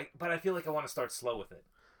but I feel like I want to start slow with it.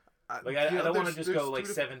 I don't want to just go like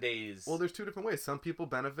 7 days. Well, there's two different ways. Some people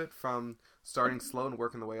benefit from starting slow and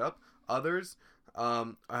working the way up. Others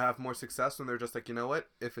have more success when they're just like, you know what?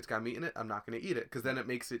 If it's got meat in it, I'm not going to eat it. Because then it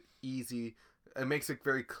makes it easy. It makes it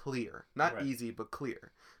very clear. Not easy, but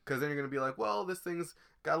clear. Because then you're going to be like, well, this thing's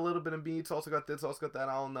got a little bit of meat. It's also got this, also got that.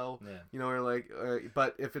 I don't know. Yeah. You know, or like,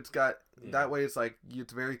 but if it's got that way, it's like,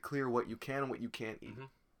 it's very clear what you can and what you can't eat. Mm-hmm.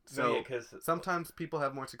 So sometimes people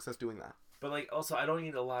have more success doing that. But like, also, I don't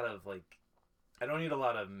eat a lot of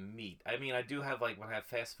meat. I mean, I do have, like, when I have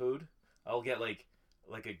fast food, I'll get like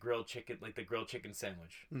a grilled chicken, like the grilled chicken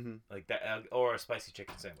sandwich, like that, or a spicy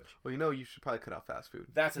chicken sandwich. Well, you know, you should probably cut out fast food.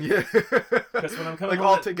 That's it. Because when I'm coming home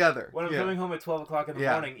all together, when I'm coming home at 12 o'clock in the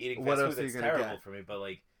morning eating fast food, that's terrible for me. But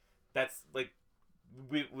like, that's like,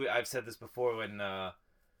 I've said this before when,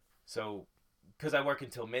 so, because I work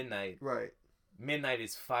until midnight. Right. Midnight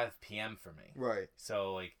is 5 p.m. for me. Right.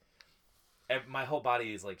 So like, my whole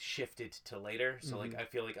body is like shifted to later. So like, I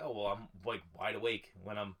feel like, oh well, I'm like wide awake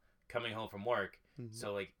when I'm coming home from work.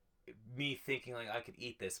 So like, me thinking like I could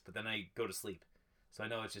eat this, but then I go to sleep. So I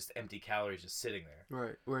know it's just empty calories just sitting there.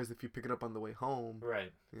 Right. Whereas if you pick it up on the way home,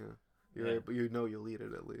 right? Yeah, able, you know you'll eat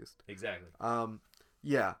it at least. Exactly.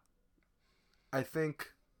 Yeah. I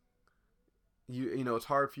think you know it's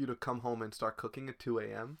hard for you to come home and start cooking at 2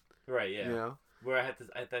 a.m. Right. Yeah. You know. Where I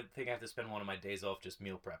think I have to spend one of my days off just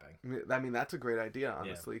meal prepping. I mean, that's a great idea,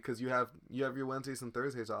 honestly, because you have your Wednesdays and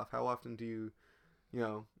Thursdays off. How often do you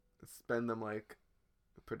spend them like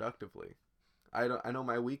productively? I know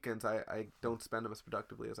my weekends I don't spend them as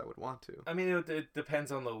productively as I would want to. I mean, it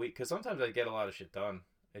depends on the week, because sometimes I get a lot of shit done.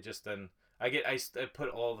 It just then I put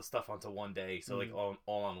all the stuff onto one day, so like all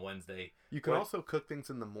on Wednesday. You can also cook things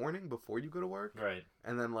in the morning before you go to work, right?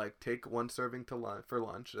 And then like take one serving for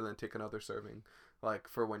lunch, and then take another serving like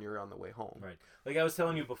for when you're on the way home. Right. Like I was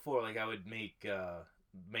telling you before, like I would make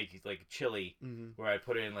like chili where I'd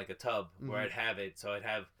put it in like a tub where I'd have it, so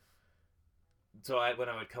when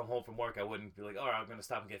I would come home from work, I wouldn't be like, oh, I'm going to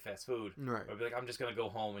stop and get fast food. Right. I'd be like, I'm just going to go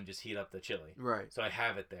home and just heat up the chili. Right. So I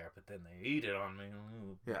have it there, but then they eat it on me.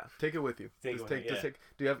 Yeah. Take it with you. Do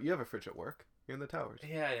you have a fridge at work? You're in the towers.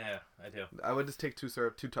 Yeah, I do. I would just take two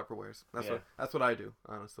Tupperwares. That's what I do,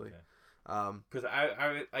 honestly. Yeah. Because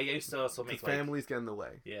I used to also make families get in the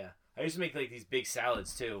way. Yeah. I used to make like these big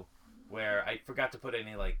salads too, where I forgot to put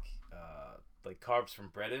any like carbs from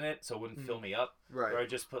bread in it, so it wouldn't fill me up. Right. Or I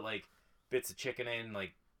just put like bits of chicken in,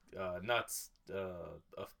 like nuts,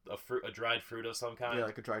 a dried fruit of some kind. Yeah,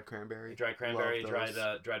 like a dried cranberry. Dried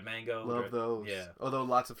mango. Love those. Yeah. Although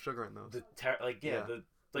lots of sugar in those.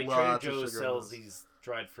 Trader Joe's sells these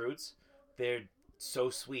dried fruits. They're so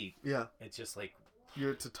sweet. Yeah. It's just like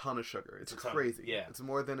it's a ton of sugar. It's crazy. Yeah. It's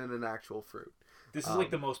more than in an actual fruit. This is like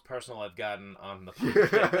the most personal I've gotten on the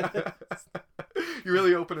podcast. You're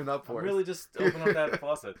really opening up for I'm really just opening up that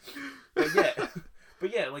faucet. But yeah.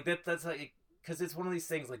 But yeah, like that's like, because it's one of these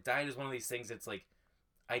things. Like diet is one of these things. It's like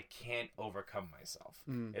I can't overcome myself.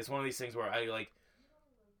 It's one of these things where I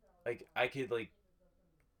I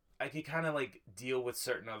could kind of like deal with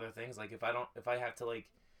certain other things. Like if I have to like,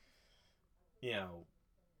 you know,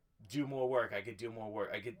 do more work, I could do more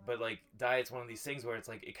work. But like diet's one of these things where it's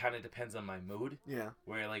like it kind of depends on my mood. Yeah.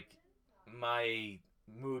 Where like my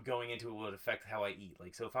mood going into it would affect how I eat.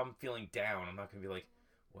 Like so, if I'm feeling down, I'm not gonna be like,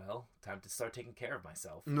 well, time to start taking care of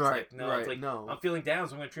myself. It's right. Like, no, it's like no. I'm feeling down,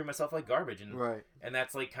 so I'm gonna treat myself like garbage. And and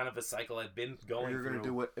that's like kind of a cycle I've been going through. You're gonna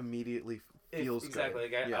do what immediately feels exactly.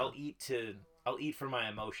 good. Like I'll eat for my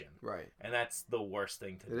emotion. Right. And that's the worst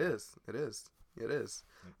thing to do. It is.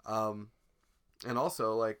 And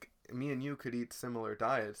also, like, me and you could eat similar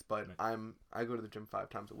diets, but I go to the gym 5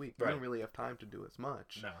 times a week. You don't really have time to do as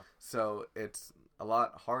much. No. So it's a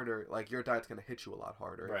lot harder. Like, your diet's going to hit you a lot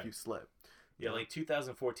harder if you slip. Yeah, like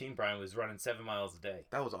 2014, Brian was running 7 miles a day.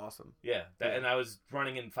 That was awesome. Yeah, and I was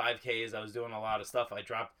running in 5Ks. I was doing a lot of stuff. I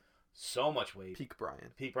dropped so much weight. Peak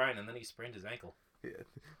Brian. And then he sprained his ankle. Yeah,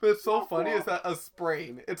 but it's so funny is that a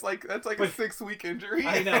sprain. It's like that's like a 6-week injury.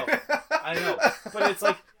 I know,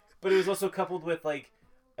 but it was also coupled with like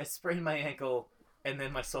I sprained my ankle, and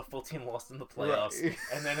then my softball team lost in the playoffs,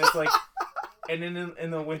 and then it's like, and then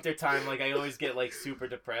in the winter time, like I always get like super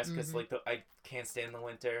depressed because like I can't stand the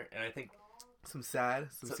winter, and I think some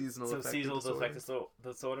seasonal affective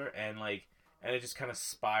disorder, and it just kind of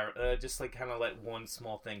just like kind of let one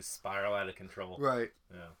small thing spiral out of control. Right.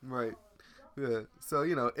 Yeah. Right. Yeah. So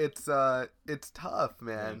it's tough,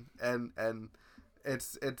 man, and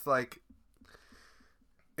it's like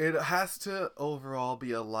it has to overall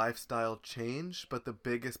be a lifestyle change, but the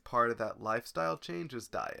biggest part of that lifestyle change is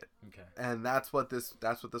diet. Okay. And that's what this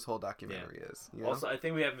whole documentary is. You know? Also, I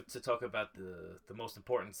think we have to talk about the most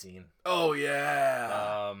important scene. Oh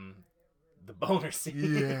yeah. The boner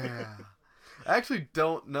scene. Yeah. I actually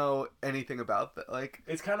don't know anything about that. Like,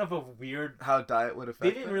 it's kind of a weird how diet would affect.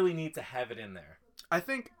 They didn't really need to have it in there. I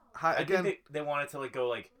think they wanted to like go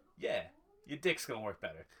like, yeah, your dick's gonna work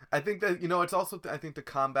better. I think that it's also I think to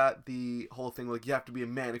combat the whole thing like you have to be a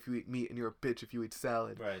man if you eat meat and you're a bitch if you eat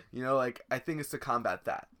salad. Right. Like I think it's to combat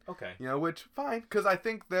that. Okay. Which fine because I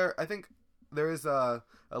think there is a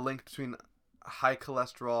link between high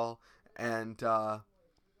cholesterol and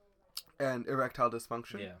erectile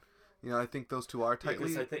dysfunction. Yeah. I think those two are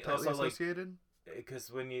tightly associated.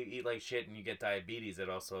 Because when you eat like shit and you get diabetes, it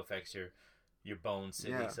also affects your bones.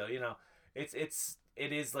 Yeah. So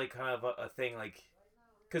it is like kind of a thing like,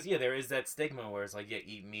 because there is that stigma where it's like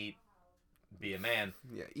eat meat, be a man.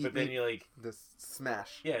 Yeah. But then you're like this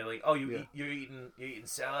smash. Yeah. Like you're eating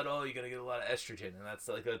salad. Oh, you're gonna get a lot of estrogen, and that's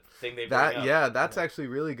like a thing they bring up. Yeah. That's actually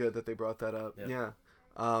really good that they brought that up. Yeah.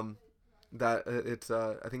 That it's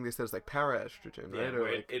I think they said it's like paraestrogen, right? Or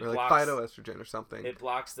like phytoestrogen or something. It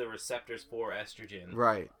blocks the receptors for estrogen,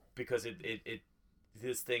 right? Because it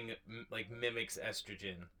this thing like mimics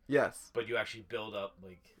estrogen. Yes, but you actually build up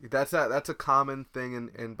like that's a common thing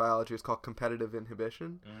in biology. It's called competitive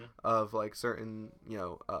inhibition of like certain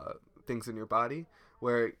things in your body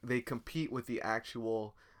where they compete with the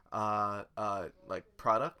actual like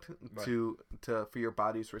product for your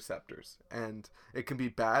body's receptors, and it can be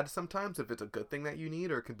bad sometimes if it's a good thing that you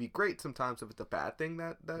need, or it can be great sometimes if it's a bad thing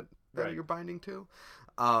that you're binding to.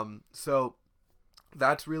 So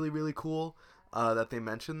that's really really cool that they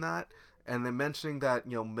mention that, and then mentioning that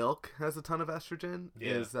milk has a ton of estrogen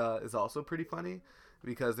is also pretty funny,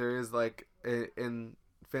 because there is like in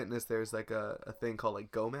fitness there's like a thing called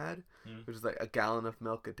like GOMAD, which is like a gallon of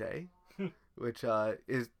milk a day. Which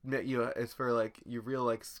is it's for like you real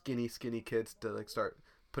like skinny kids to like start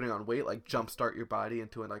putting on weight, like jumpstart your body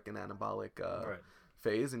into like an anabolic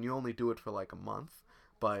phase, and you only do it for like a month,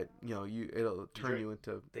 but it'll turn you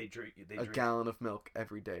into a gallon of milk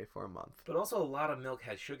every day for a month. But also a lot of milk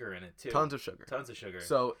has sugar in it too. Tons of sugar.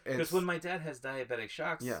 So because when my dad has diabetic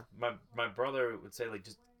shocks, my brother would say like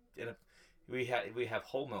just we have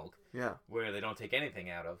whole milk. Yeah. Where they don't take anything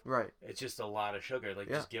out of. Right. It's just a lot of sugar. Like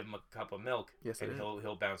just give him a cup of milk. Yes, and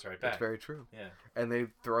he'll bounce right back. That's very true. Yeah. And they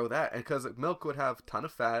throw that, and because milk would have ton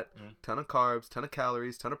of fat, ton of carbs, ton of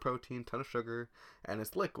calories, ton of protein, ton of sugar, and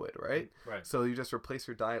it's liquid, right? Right. So you just replace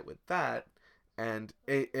your diet with that, and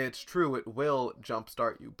it's true, it will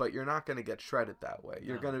jumpstart you, but you're not going to get shredded that way.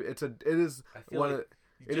 You're gonna.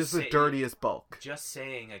 It is the dirtiest bulk. Just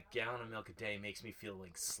saying a gallon of milk a day makes me feel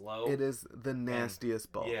like slow. It is the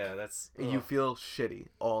nastiest bulk. Yeah, that's... You feel shitty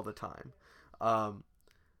all the time.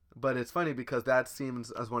 But it's funny because that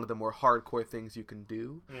seems as one of the more hardcore things you can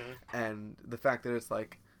do. And the fact that it's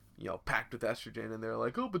like, packed with estrogen, and they're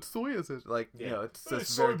like, oh, but soy isn't. Like, it's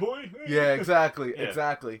just soy boy. Yeah, exactly,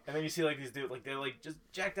 exactly. And then you see like these dudes, like they're like just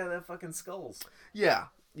jacked out of their fucking skulls. Yeah.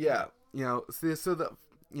 So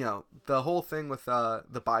the whole thing with the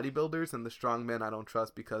bodybuilders and the strongmen, I don't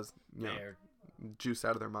trust because They're juice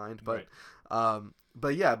out of their mind. But right.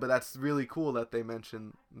 but that's really cool that they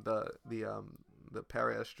mention the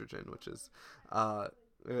paraestrogen, which is a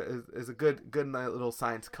good little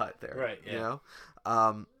science cut there. Right. Yeah.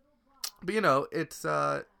 But it's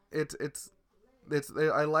I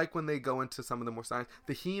like when they go into some of the more science.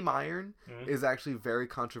 The heme iron is actually very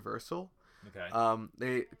controversial.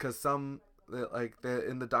 Okay. Because some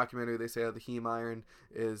in the documentary they say how the heme iron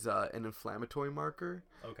is an inflammatory marker.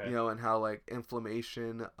 Okay. And how like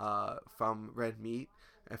inflammation from red meat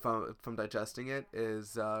and from digesting it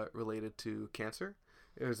is related to cancer.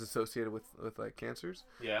 It was associated with like cancers.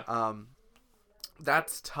 Yeah.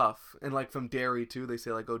 That's tough. And like from dairy too, they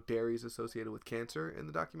say like, oh, dairy is associated with cancer in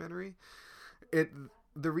the documentary.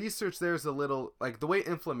 The research there is a little like the way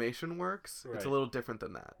inflammation works. Right. It's a little different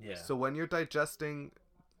than that. Yeah. So when you're digesting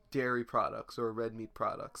dairy products or red meat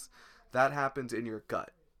products, that happens in your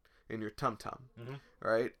gut, in your tum-tum,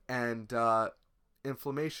 right? And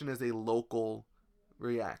inflammation is a local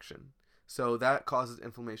reaction. So that causes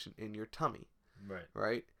inflammation in your tummy. Right.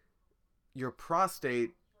 Right? Your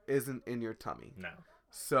prostate isn't in your tummy. No.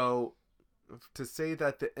 So to say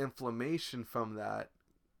that the inflammation from that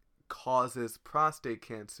causes prostate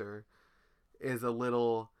cancer is a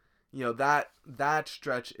little, that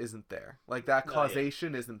stretch isn't there. Like that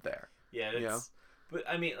causation isn't there. Yeah, but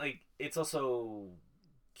I mean, like, it's also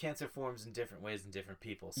cancer forms in different ways in different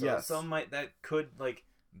people. So some that could like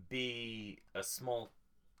be a small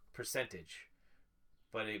percentage,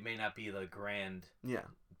 but it may not be the grand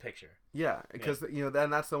picture. Yeah, because then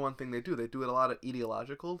that's the one thing they do. They do a lot of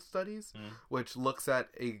etiological studies, which looks at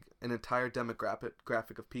an entire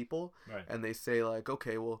demographic of people, right. And they say like,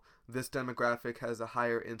 okay, well, this demographic has a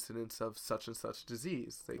higher incidence of such and such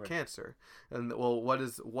disease, say cancer, and well, what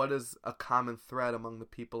is a common thread among the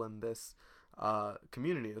people in this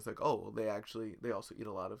community? It's like, oh, well, they also eat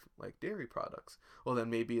a lot of like dairy products. Well, then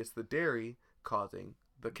maybe it's the dairy causing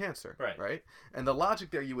the cancer, right? And the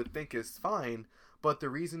logic there you would think is fine, but the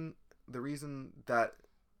reason that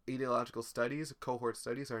etiological studies, cohort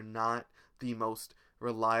studies, are not the most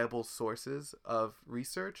reliable sources of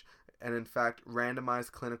research, and in fact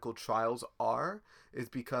randomized clinical trials is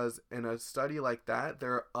because in a study like that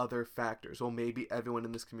there are other factors. Well, maybe everyone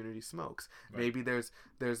in this community smokes. Right. Maybe there's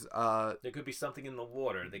there could be something in the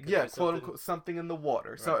water. Quote unquote something in the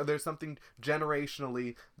water. Right. So there's something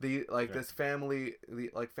generationally this family,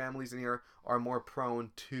 families in here are more prone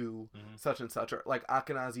to such and such, or like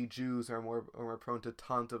Ashkenazi Jews are more prone to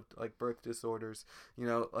tons of like birth disorders.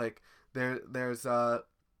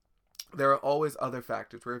 There are always other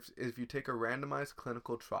factors where if you take a randomized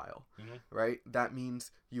clinical trial, right, that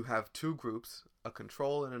means you have two groups, a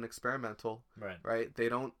control and an experimental, right? They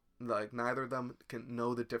don't, neither of them can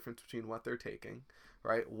know the difference between what they're taking,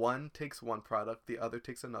 right? One takes one product, the other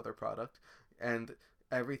takes another product, and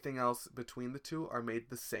everything else between the two are made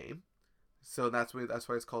the same. So that's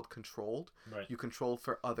why it's called controlled. Right. You control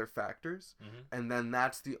for other factors, and then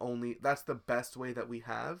that's the best way that we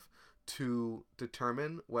have to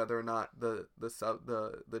determine whether or not the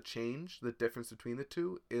change, the difference between the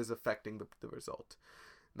two, is affecting the result.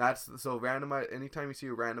 That's so randomized. Anytime you see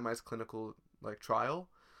a randomized clinical trial,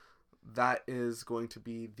 that is going to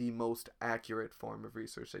be the most accurate form of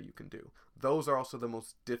research that you can do. Those are also the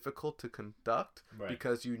most difficult to conduct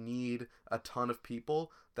because you need a ton of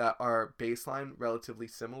people that are baseline relatively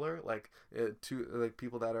similar,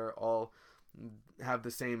 people that are all have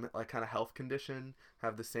the same kind of health condition,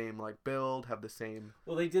 have the same build, have the same.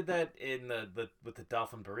 Well, they did that in with the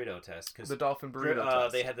dolphin burrito test, because the dolphin burrito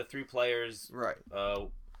test. They had the 3 players, right?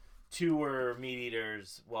 2 were meat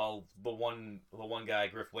eaters, while the one guy,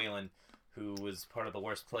 Griff Whalen, who was part of the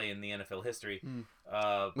worst play in the NFL history.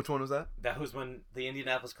 Which one was that? That was when the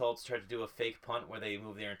Indianapolis Colts tried to do a fake punt where they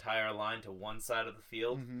moved their entire line to one side of the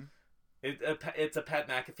field. It's a Pat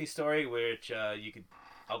McAfee story, which you could.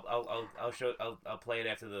 I'll play it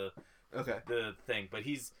after the thing. But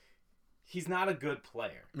he's not a good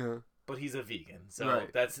player. Yeah. But he's a vegan, so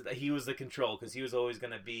he was the control, because he was always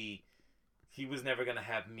gonna be. He was never gonna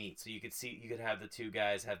have meat, so you could have the 2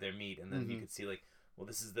 guys have their meat, and then you could see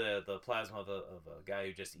this is the plasma of a guy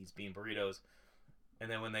who just eats bean burritos,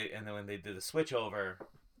 and then when they did the switch over,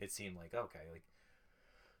 it seemed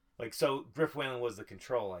so Griff Whalen was the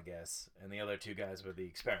control, I guess, and the other 2 guys were the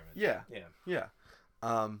experiment. Yeah.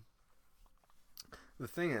 The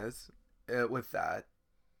thing is, with that,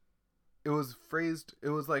 it was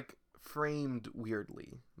framed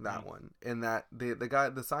weirdly, that one, in that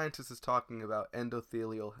the scientist is talking about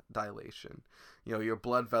endothelial dilation, your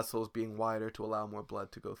blood vessels being wider to allow more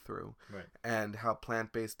blood to go through, right, and how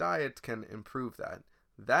plant-based diets can improve that.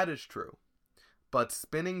 That is true, but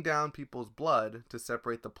spinning down people's blood to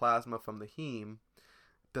separate the plasma from the heme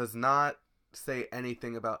does not say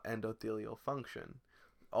anything about endothelial function.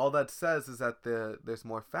 All that says is that there's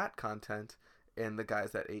more fat content in the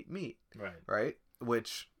guys that ate meat, right?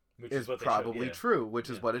 Which is probably true, which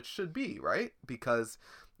is what it should be, right? Because,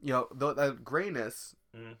 the grayness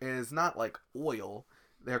is not like oil.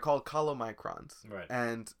 They're called chylomicrons. Right.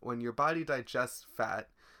 And when your body digests fat,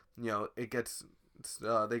 it gets,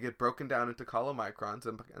 they get broken down into chylomicrons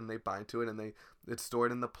and they bind to it, and it's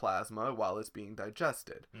stored in the plasma while it's being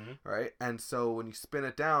digested, right? And so when you spin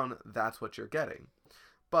it down, that's what you're getting.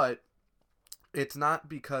 But it's not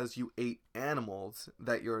because you ate animals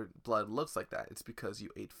that your blood looks like that. It's because you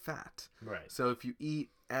ate fat. Right. So if you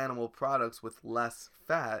eat animal products with less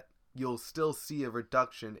fat, you'll still see a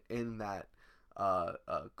reduction in that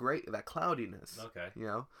that cloudiness. Okay.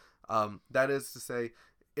 That is to say,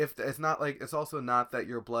 if it's not like, it's also not that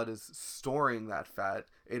your blood is storing that fat,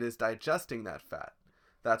 it is digesting that fat.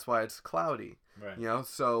 That's why it's cloudy. Right.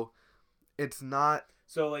 So it's not.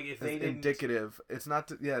 So like if they didn't, indicative, it's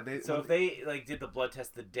not. If they like did the blood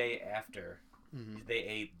test the day after they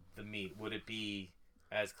ate the meat, would it be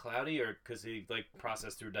as cloudy, or because they like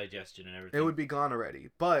processed through digestion and everything? It would be gone already.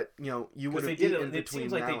 But you would have eaten in between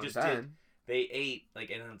now and then. They ate and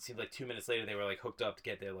then it seemed like 2 minutes later they were like hooked up to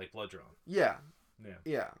get their like blood drawn. Yeah.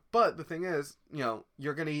 But the thing is,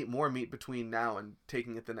 you're gonna eat more meat between now and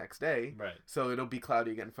taking it the next day. Right. So it'll be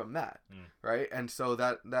cloudy again from that. Right. And so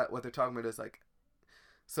that what they're talking about is like.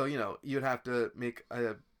 So, you'd have to make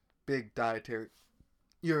a big dietary,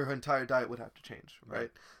 your entire diet would have to change, right?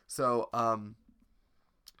 So,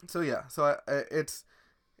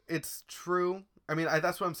 it's true. I mean,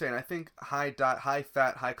 that's what I'm saying. I think high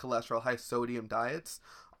fat, high cholesterol, high sodium diets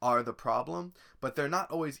are the problem, but they're not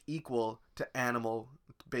always equal to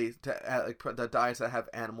the diets that have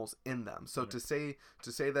animals in them. So to say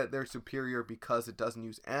that they're superior because it doesn't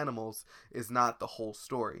use animals is not the whole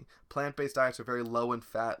story. Plant-based diets are very low in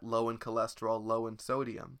fat, low in cholesterol, low in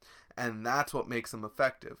sodium, and that's what makes them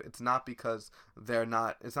effective. It's not because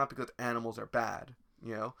animals are bad,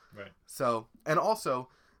 Right. So, and also,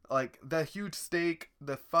 like, the huge steak,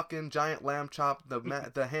 the fucking giant lamb chop,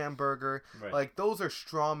 the hamburger, like, those are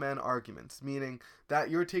straw man arguments, meaning that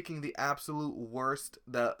you're taking the absolute worst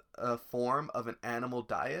form of an animal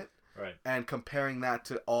diet and comparing that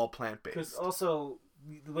to all plant-based. Because also,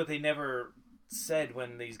 what they never said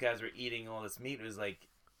when these guys were eating all this meat was, like,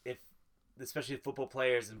 especially football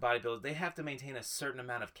players and bodybuilders, they have to maintain a certain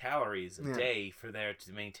amount of calories a day for there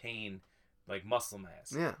to maintain, like, muscle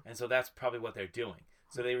mass. Yeah. And so that's probably what they're doing.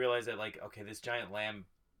 So they realize that, like, okay, this giant lamb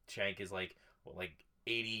shank is like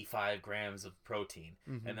 85 grams of protein,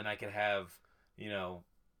 and then I could have,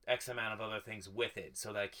 X amount of other things with it,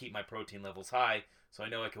 so that I keep my protein levels high, so I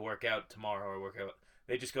know I can work out tomorrow or work out.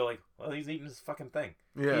 They just go like, well, he's eating this fucking thing.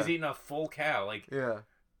 Yeah. He's eating a full cow. Like, yeah.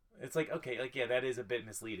 It's like, okay, like, yeah, that is a bit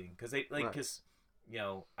misleading because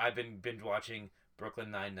I've been binge watching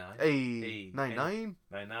Brooklyn Nine-Nine. Hey, Nine-Nine,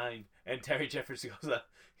 and Terry Jeffers goes up.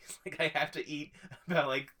 He's like, I have to eat about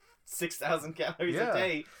like 6,000 calories a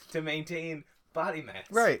day to maintain body mass.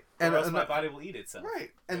 Right. Or else my body will eat itself. Right.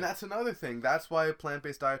 And that's another thing. That's why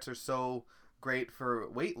plant-based diets are so great for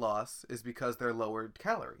weight loss, is because they're lowered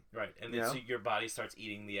calorie. Right. And then so your body starts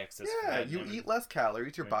eating the excess fat. Yeah, you eat less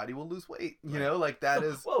calories, your body will lose weight. You know, like that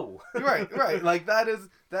is... Whoa. Right. Like that is,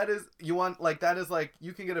 you want, like that is like,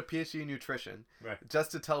 you can get a PhD in nutrition. Right.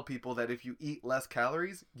 Just to tell people that if you eat less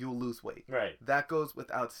calories, you'll lose weight. Right. That goes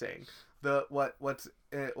without saying.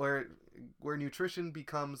 Where nutrition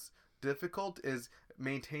becomes difficult is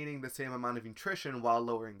maintaining the same amount of nutrition while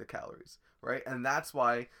lowering the calories. Right. And that's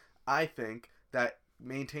why I think that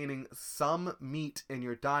maintaining some meat in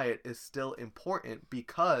your diet is still important,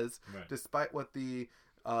 because despite what the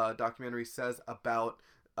documentary says about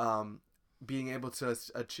being able to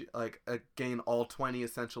gain all 20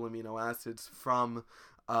 essential amino acids from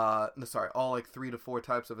all like 3 to 4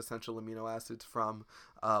 types of essential amino acids from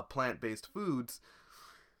plant-based foods,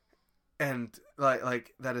 and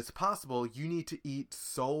like that is possible, you need to eat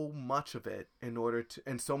so much of it and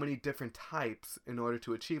so many different types in order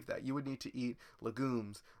to achieve that. You would need to eat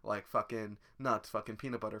legumes, like fucking nuts, fucking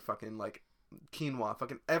peanut butter, fucking like quinoa,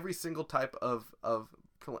 fucking every single type of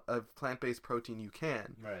plant-based protein you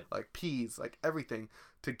can. Right. Like peas, like everything,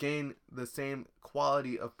 to gain the same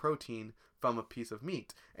quality of protein from a piece of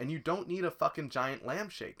meat. And you don't need a fucking giant lamb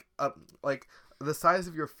shake. Like, the size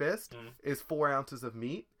of your fist is 4 ounces of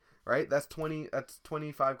meat, right? That's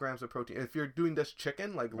 25 grams of protein. If you're doing this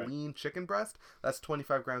chicken, like lean chicken breast, that's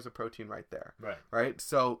 25 grams of protein right there. Right?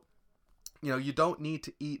 So, you know, you don't need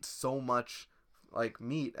to eat so much like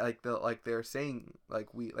meat, like they're saying, like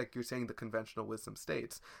you're saying the conventional wisdom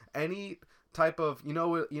states. Any type of,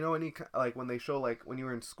 any, like when they show, like when you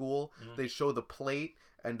were in school, they show the plate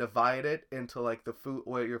and divide it into like the food,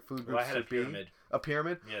 what your food groups should be. A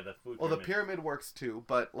pyramid? Yeah, the food pyramid. Well, the pyramid works too,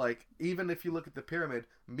 but like even if you look at the pyramid,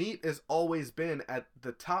 meat has always been at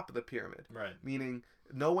the top of the pyramid. Right. Meaning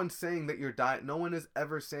no one's saying that your diet, no one is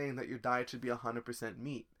ever saying that your diet should be 100%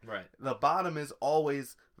 meat. Right. The bottom is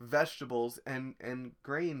always vegetables and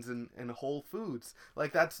grains and whole foods.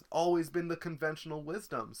 Like, that's always been the conventional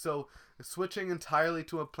wisdom. So switching entirely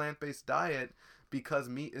to a plant-based diet because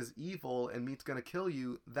meat is evil and meat's going to kill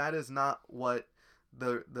you, that is not what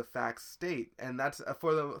the facts state. And that's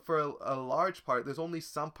for a large part. There's only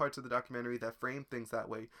some parts of the documentary that frame things that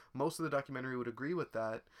way. Most of the documentary would agree with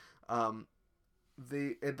that.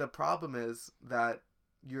 The problem is that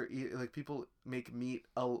people make meat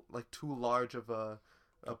too large of a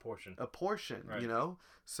portion, right. You know.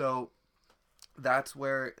 So that's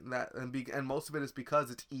where and most of it is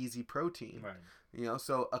because it's easy protein, right? You know,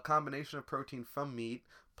 so a combination of protein from meat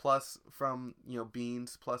plus from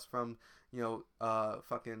beans plus from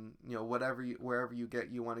wherever you want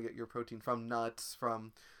to get your protein from, nuts,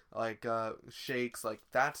 from like shakes, like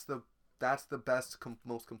that's the best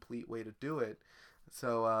most complete way to do it.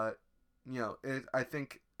 So I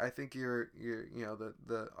think you're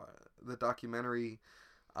the documentary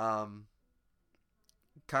kind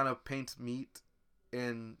of paints meat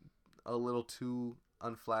in a little too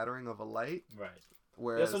unflattering of a light. Right.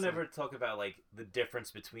 Whereas they also never talk about like the difference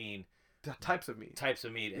between types of meat and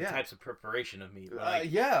types of preparation of meat.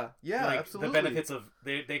 Like, absolutely. The benefits of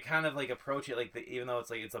they kind of like approach it like even though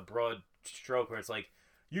it's a broad stroke where it's like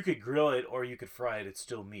you could grill it or you could fry it. It's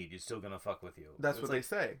still meat. It's still gonna fuck with you. That's what they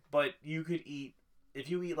say. But you could if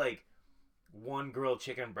you eat like one grilled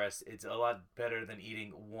chicken breast, it's a lot better than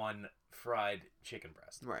eating one fried chicken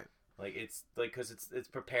breast. Right. Like it's like because it's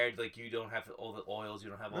prepared like you don't have all the oils, you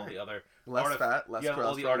don't have all the other less fat, less cholesterol,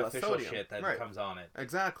 all the artificial less shit that comes on it.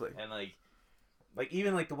 Exactly. And like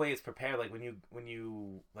even like the way it's prepared, like when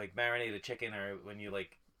you like marinate a chicken or when you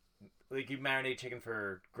like you marinate chicken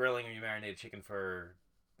for grilling or you marinate chicken for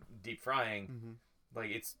deep frying, like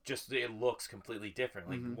it's just it looks completely different.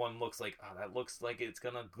 Like one looks like that looks like it's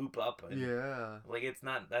gonna goop up. And, like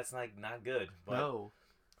that's not good. But, no.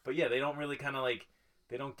 But yeah, they don't really kind of like.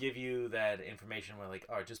 They don't give you that information where like,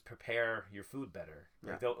 just prepare your food better.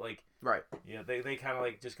 Like, don't right. Yeah, they kind of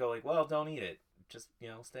like just go like, well, don't eat it. Just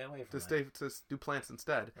stay away from it. Just do plants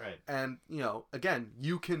instead. Right. And again,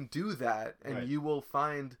 you can do that, and you will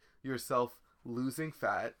find yourself losing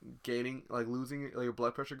fat, gaining losing your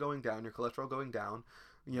blood pressure going down, your cholesterol going down.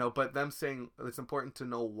 But them saying it's important to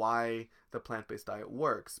know why the plant-based diet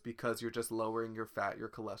works because you're just lowering your fat, your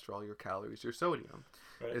cholesterol, your calories, your sodium.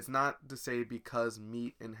 Right. It's not to say because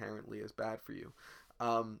meat inherently is bad for you.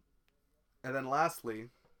 And then lastly,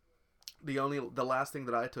 the last thing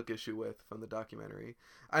that I took issue with from the documentary,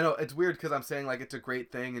 I know it's weird because I'm saying like it's a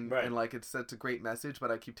great thing and like it's a great message,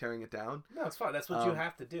 but I keep tearing it down. No, it's fine. That's what you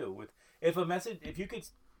have to do if you could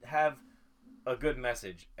have a good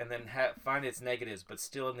message and then find its negatives, but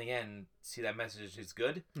still in the end see that message is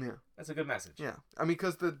good. Yeah, that's a good message. Yeah, I mean,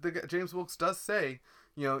 because the James Wilks does say,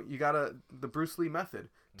 you gotta the Bruce Lee method: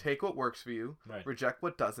 take what works for you, reject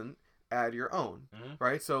what doesn't, add your own.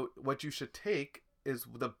 Right. So what you should take is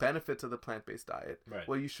the benefits of the plant-based diet. Right.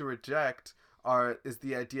 What you should reject is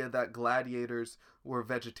the idea that gladiators were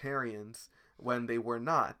vegetarians when they were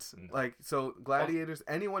not. Like, so gladiators,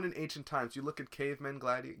 anyone in ancient times, you look at cavemen,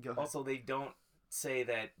 gladiators. Also, they don't say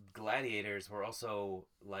that gladiators were also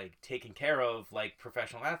like taken care of like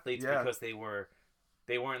professional athletes because they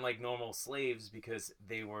weren't like normal slaves because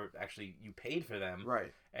they were actually you paid for them.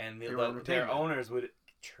 Right. And their owners would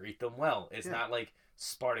treat them well. It's not like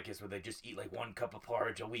Spartacus where they just eat like one cup of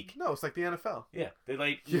porridge a week. No, it's like the NFL. Yeah, they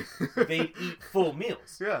they'd eat full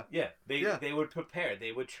meals. Yeah. They would prepare.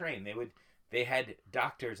 They would train. They had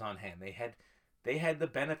doctors on hand. They had the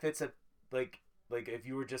benefits of like if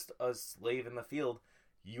you were just a slave in the field,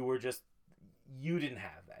 you didn't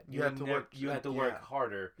have that. You had to work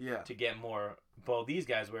harder to get more. Well, these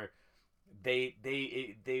guys were you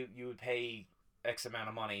would pay X amount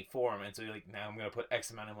of money for him, and so you're like, now I'm gonna put X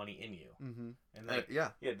amount of money in you. And they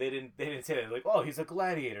didn't say that like, oh, he's a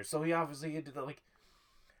gladiator, so he obviously did the like.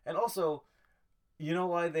 And also, you know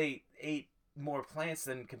why they ate more plants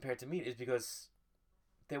than compared to meat is because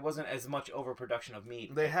there wasn't as much overproduction of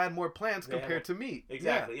meat. They had more plants compared to meat.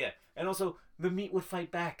 Exactly, yeah. And also, the meat would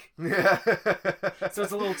fight back. Yeah. So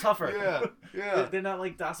it's a little tougher. Yeah. They're not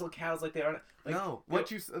like docile cows like they are. Like, no.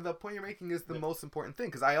 The point you're making is the most important thing,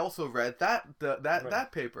 because I also read that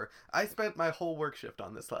paper. I spent my whole work shift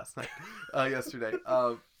on this last night, yesterday.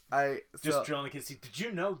 Just drilling the kids. Did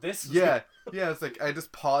you know this? Yeah. It's like I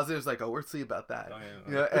just paused it. It's like, oh, we'll see about that.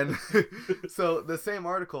 And so the same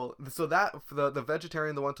article. So that the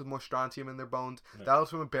vegetarian, the ones with more strontium in their bones, that was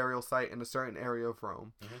from a burial site in a certain area of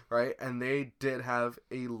Rome, right? And they did have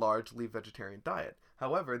a largely vegetarian diet.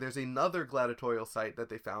 However, there's another gladiatorial site that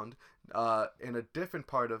they found in a different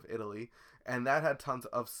part of Italy, and that had tons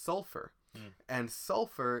of sulfur. And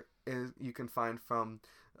sulfur you can find from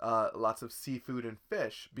lots of seafood and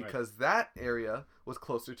fish, because that area was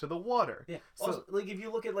closer to the water. Yeah. So, also, like, if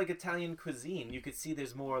you look at like Italian cuisine, you could see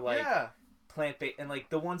there's more like plant-based, and like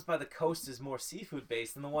the ones by the coast is more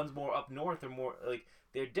seafood-based, and the ones more up north are more like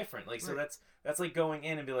they're different. Like, so that's like going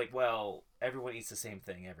in and be like, well, everyone eats the same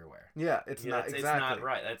thing everywhere. Yeah, it's not exactly. It's not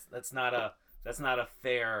right. That's not a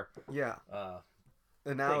fair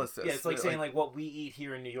analysis. Thing. Yeah, it's like saying like what we eat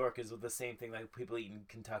here in New York is the same thing like people eat in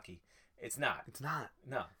Kentucky. It's not.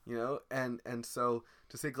 No. You know, and so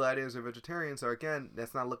to say gladiators are vegetarians are, again,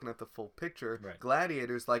 that's not looking at the full picture. Right.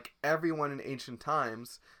 Gladiators, like everyone in ancient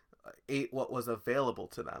times, ate what was available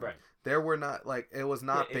to them. Right. There were not, like, it was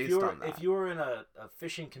not based on that. If you were in a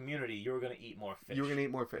fishing community, you were going to eat more fish. You were going to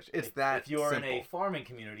eat more fish. If you're in a farming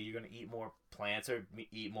community, you're going to eat more plants or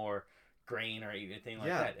eat more grain or anything like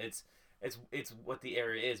that. It's what the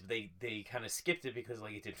area is. They kind of skipped it because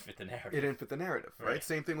like it didn't fit the narrative. It didn't fit the narrative, right?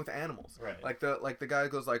 Same thing with animals. Right. Like the guy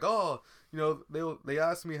goes like, oh, you know, they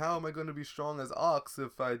ask me how am I going to be strong as ox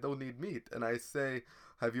if I don't eat meat, and I say,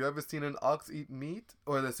 have you ever seen an ox eat meat?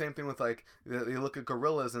 Or the same thing with like they look at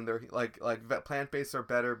gorillas and they're like plant based are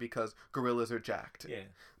better because gorillas are jacked. Yeah.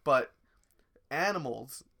 But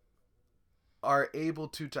animals are able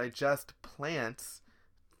to digest plants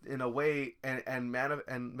in a way and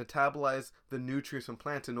metabolize the nutrients from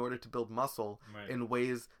plants in order to build muscle in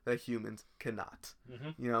ways that humans cannot.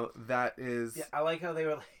 You know, that is... Yeah, I like how they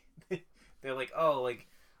were like... they're like, oh, like,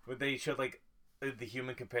 when they showed, like, the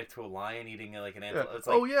human compared to a lion eating, like, an antelope. It's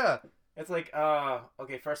like, It's like,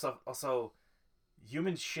 okay, first off, also...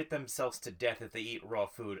 Humans shit themselves to death if they eat raw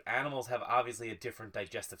food. Animals have obviously a different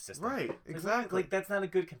digestive system. Right, exactly. Like, that's not a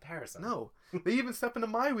good comparison. No. They even step into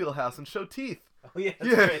my wheelhouse and show teeth. Oh, yeah,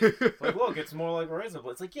 that's right. It's like, look, it's more like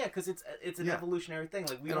reasonable. It's like, yeah, because it's an evolutionary thing.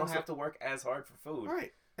 Like, we don't have to work as hard for food.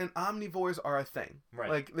 Right. And omnivores are a thing.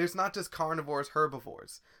 Right. Like, there's not just carnivores,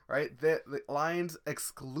 herbivores, right? The lions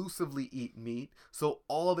exclusively eat meat, so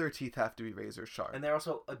all their teeth have to be razor sharp. And they're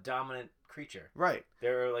also a dominant creature. Right.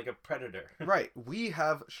 They're like a predator. Right. We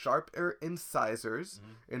have sharper incisors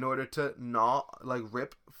in order to gnaw, like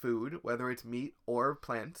rip food, whether it's meat or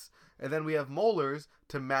plants. And then we have molars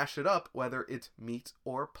to mash it up, whether it's meat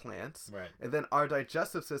or plants. Right. And then our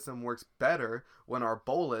digestive system works better when our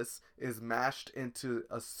bolus is mashed into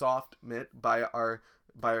a soft mitt by our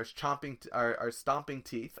stomping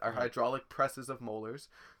teeth, our hydraulic presses of molars.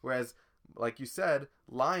 Whereas, like you said,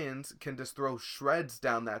 lions can just throw shreds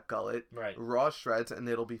down that gullet, raw shreds, and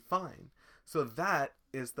it'll be fine. So that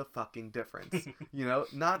is the fucking difference. You know,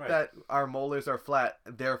 not that our molars are flat,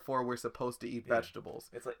 therefore we're supposed to eat vegetables.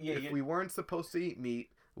 It's like, if we weren't supposed to eat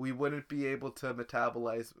meat, we wouldn't be able to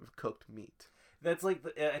metabolize cooked meat. That's like,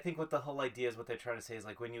 I think what the whole idea is, what they're trying to say is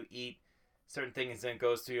like when you eat certain things and it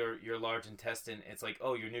goes to your large intestine, it's like,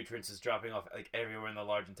 oh, your nutrients is dropping off like everywhere in the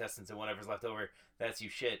large intestines, and whatever's left over, that's you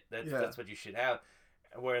shit. That's what you shit out.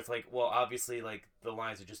 Where it's like, well, obviously, like the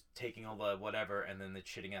lions are just taking all the whatever and then they're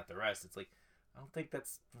shitting out the rest. It's like, I don't think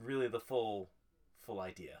that's really the full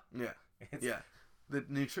idea. Yeah.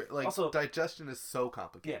 The also, digestion is so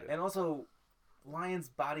complicated. Yeah, and also, lions'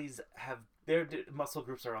 bodies have their muscle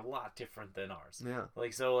groups are a lot different than ours. Yeah.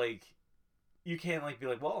 Like, so like, you can't like be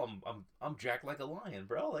like, well, I'm jacked like a lion,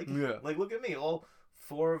 bro. Like, like look at me, all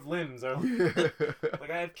 4 of limbs are like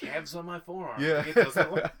I have calves on my forearm. Yeah. Like, it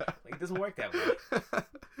doesn't work that way.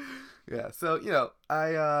 Yeah. So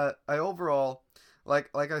I overall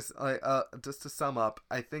just to sum up,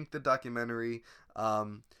 I think the documentary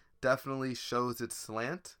definitely shows its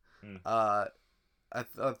slant. I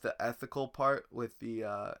thought the ethical part with the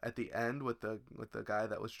at the end with the guy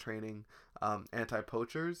that was training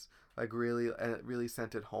anti-poachers really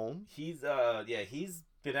sent it home. He's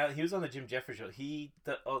been out. He was on the Jim Jeffries show. He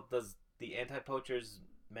does the anti-poachers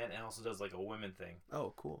men and also does like a women thing.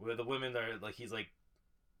 Oh, cool. Where the women are like, he's like,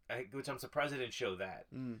 which I'm surprised they didn't show that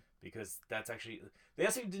because that's actually they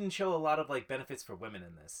also didn't show a lot of like benefits for women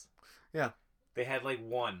in this. Yeah, they had like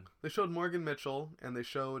one. They showed Morgan Mitchell and they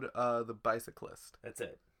showed the bicyclist. That's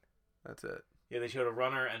it. Yeah, they showed a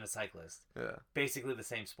runner and a cyclist. Yeah, basically the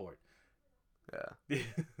same sport. Yeah.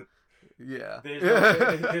 Yeah.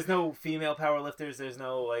 There's no female powerlifters. There's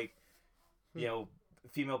no like,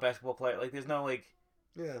 female basketball player. Like there's no like.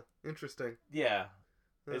 Yeah. Interesting. Yeah.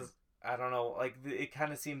 I don't know. Like it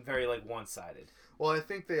kind of seemed very like one-sided. Well, I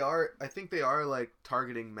think they are like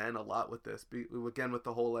targeting men a lot with this. Again, with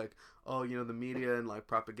the whole like, the media and like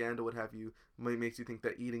propaganda, what have you, makes you think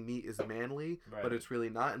that eating meat is manly, right. But it's really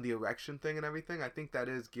not. And the erection thing and everything, I think that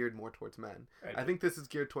is geared more towards men. Right. I think this is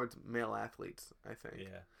geared towards male athletes. I think.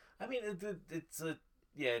 Yeah. I mean,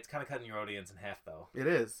 it's kind of cutting your audience in half, though. It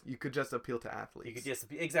is. You could just appeal to athletes. You could just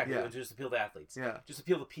just appeal to athletes. Yeah. Just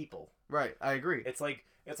appeal to people. Right. I agree. It's like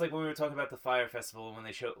when we were talking about the Fire Festival when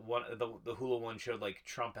they showed the Hulu one showed like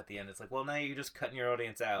Trump at the end. It's like, well, now you're just cutting your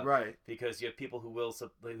audience out, right? Because you have people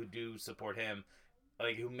who do support him,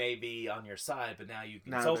 like who may be on your side, but now you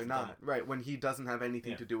can insult them. No, they're not. Right. When he doesn't have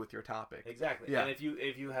anything to do with your topic. Exactly. Yeah. And if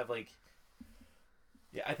you have like.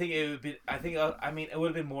 Yeah, I think it would be. It would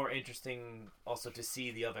have been more interesting also to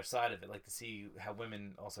see the other side of it, like to see how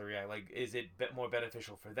women also react. Like, is it more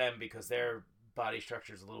beneficial for them because their body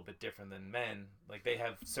structure is a little bit different than men? Like, they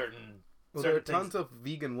have certain. Well, there are tons of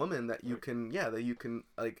vegan women that you can,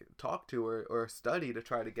 like talk to or study to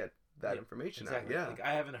try to get that information exactly. out. Yeah, like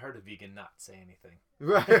I haven't heard a vegan not say anything.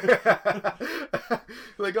 Right.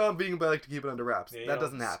 Like, I'm vegan, but I like to keep it under wraps. Yeah, that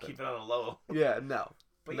doesn't happen. Keep it on a low. Yeah, no.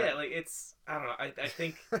 But yeah, like it's I don't know. I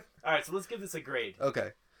think all right. So let's give this a grade.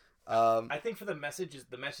 Okay. I think for the message is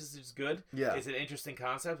good. Yeah. It's an interesting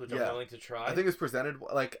concept which I'm willing to try. I think it's presented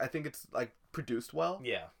like I think it's like produced well.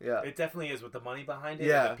 Yeah. Yeah. It definitely is with the money behind it.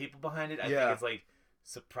 Yeah. And the people behind it. I think it's like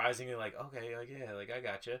surprisingly like okay like yeah like I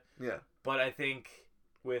gotcha. Yeah. But I think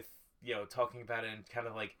with talking about it and kind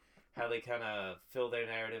of like how they kind of fill their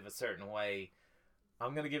narrative a certain way,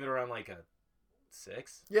 I'm gonna give it around like a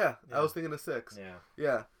 6. Yeah, I was thinking a 6. Yeah.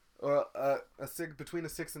 Yeah. Or a 6, between a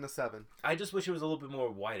 6 and a 7. I just wish it was a little bit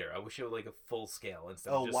more wider. I wish it was like a full scale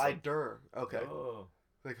instead of just wider. Like, okay. Oh.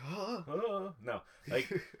 Like, no.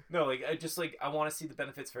 Like no, like I want to see the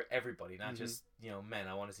benefits for everybody, not just, men.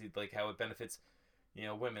 I want to see like how it benefits,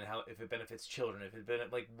 women, how if it benefits children, if it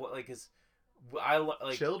benefits like what like is I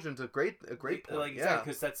like children's a great point. Like exactly,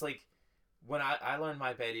 because that's like when I learned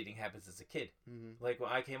my bad eating habits as a kid. Mm-hmm. Like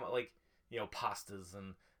when I came out like pastas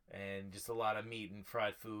and just a lot of meat and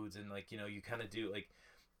fried foods and like you kind of do like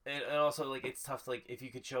and also like it's tough like if you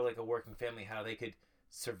could show like a working family how they could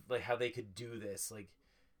how they could do this like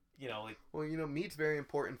like well meat's very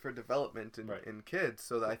important for development in kids,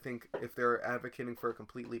 so that I think if they're advocating for a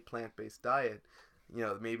completely plant-based diet,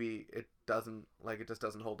 maybe it just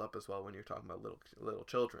doesn't hold up as well when you're talking about little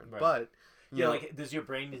children, right. But like does your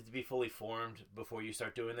brain need to be fully formed before you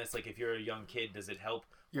start doing this? Like if you're a young kid, does it help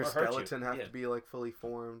your skeleton have to be like fully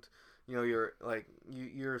formed? Your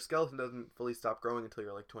your skeleton doesn't fully stop growing until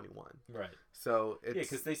you're like 21, right? So it's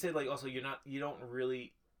because they say like also you don't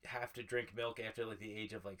really have to drink milk after like the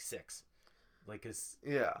age of like 6, like because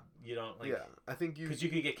you don't like I think because you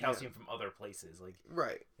could get calcium from other places like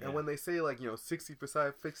right. And when they say like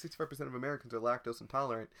 65% of Americans are lactose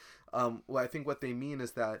intolerant, well I think what they mean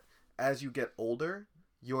is that as you get older,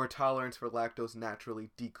 your tolerance for lactose naturally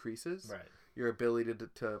decreases. Right. Your ability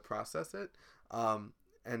to process it.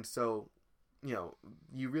 And so,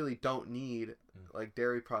 you really don't need like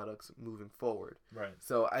dairy products moving forward. Right.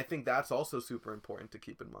 So I think that's also super important to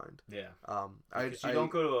keep in mind. Yeah. You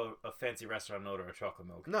don't go to a fancy restaurant and order a chocolate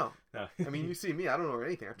milk. No. I mean, you see me, I don't order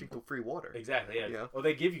anything. I drink free water. Exactly, yeah. Well,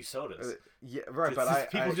 they give you sodas. Yeah, right,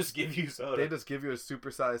 but people just give you soda. They just give you a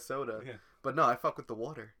supersized soda. Yeah. But no, I fuck with the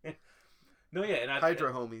water. Yeah. No, yeah, and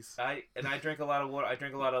Hydro homies. I drink a lot of water. I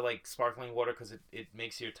drink a lot of like sparkling water because it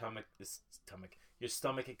makes your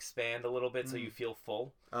stomach expand a little bit, so you feel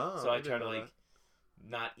full. Oh, so I try to like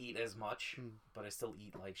not eat as much, but I still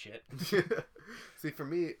eat like shit. See, for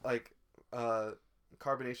me, like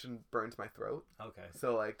carbonation burns my throat. Okay.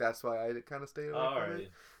 So like that's why I kind of stay away from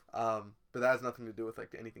it. But that has nothing to do with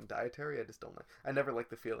like anything dietary. I just don't like. I never liked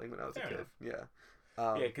the feeling when I was a kid. Enough. Yeah.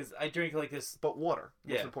 Because I drink like this. But water.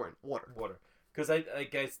 Most important. Water. Because I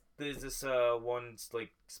guess there's this one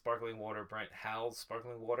like sparkling water brand, Hal's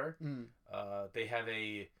sparkling water. They have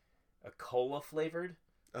a cola flavored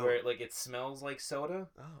where like it smells like soda,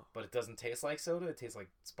 but it doesn't taste like soda. It tastes like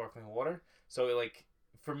sparkling water. So like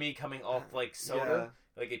for me coming off like soda,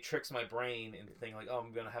 like it tricks my brain into thinking like, oh,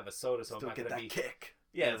 I'm gonna have a soda, so I'm not gonna be kick.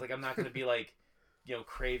 Yeah, it's like I'm not gonna be like,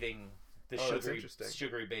 craving the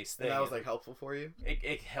sugary based thing. And that was like helpful for you?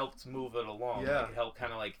 It helped move it along. Yeah. Like, it helped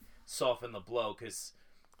kind of like soften the blow, because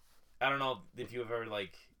I don't know if you've ever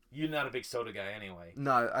like, you're not a big soda guy anyway.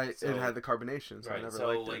 No, it had the carbonation, so I never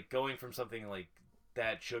liked it. Like going from something like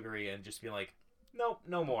that sugary and just being like, nope,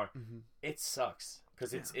 no more. Mm-hmm. It sucks,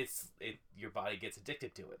 because your body gets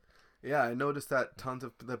addicted to it. Yeah, I noticed that tons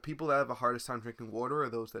of the people that have the hardest time drinking water are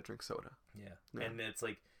those that drink soda. Yeah. And it's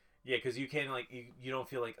like, yeah, because you can't like you don't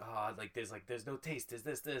feel like there's no taste,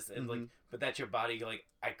 there's this, and like, but that's your body like,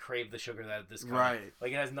 I crave the sugar that this kind. Right.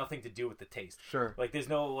 Like, it has nothing to do with the taste. Sure. Like, there's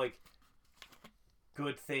no like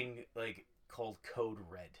good thing like called Code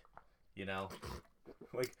Red, you know.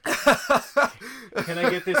 Like, can I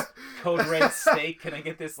get this Code Red steak? Can I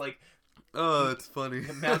get this like? Oh, it's funny.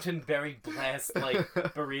 Mountain Berry Blast like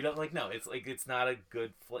burrito. Like, no, it's like, it's not a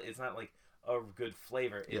good. It's not like a good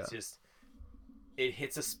flavor. It's just, it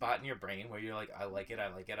hits a spot in your brain where you're like, I like it,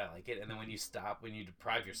 and then when you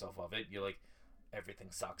deprive yourself of it, you're like, everything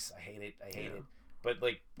sucks. I hate it. But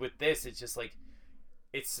like with this, it's just like,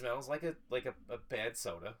 it smells like a bad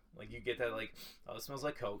soda. Like, you get that like, oh, it smells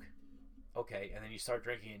like Coke. Okay, and then you start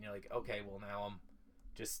drinking, and you're like, okay, well, now I'm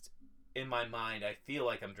just, in my mind, I feel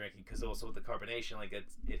like I'm drinking, because also with the carbonation, like it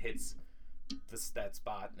hits that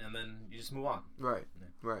spot, and then you just move on. Right.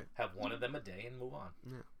 Have one of them a day and move on.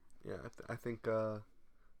 Yeah. I think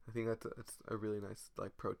that's a really nice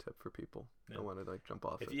like pro tip for people that want to like jump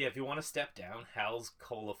off it. If you want to step down, Hal's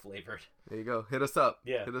cola flavored. There you go. Hit us up.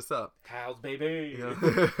 Yeah. Hit us up. Hal's, baby. Yeah.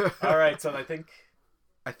 All right, so I think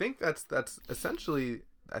that's essentially.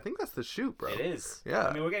 I think that's the shoot, bro. It is. Yeah.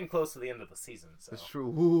 I mean, we're getting close to the end of the season. So. That's true.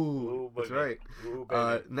 Ooh, that's right. Ooh,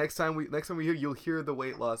 baby. Next time we hear, you'll hear the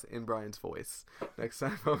weight loss in Brian's voice. Next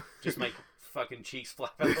time. Just my fucking cheeks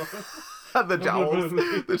flap out. The jowls.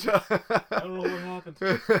 I don't know what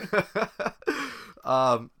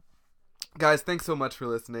happened. Guys, thanks so much for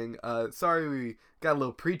listening. Sorry we got a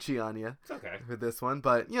little preachy on you. It's okay for this one,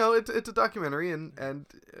 but you know it's a documentary and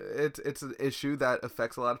it's an issue that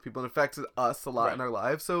affects a lot of people and affects us a lot in our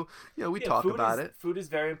lives. So you know we talk about it. Food is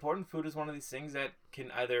very important. Food is one of these things that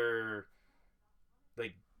can either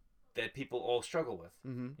like that people all struggle with.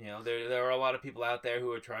 Mm-hmm. You know, there are a lot of people out there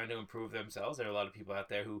who are trying to improve themselves. There are a lot of people out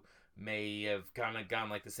there who may have kind of gone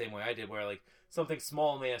like the same way I did, where like something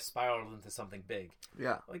small may have spiraled into something big.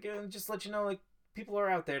 Yeah. Like, just let you know, like, people are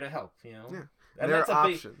out there to help, you know? Yeah. And there are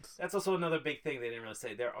options. That's also another big thing they didn't really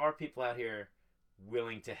say. There are people out here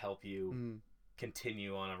willing to help you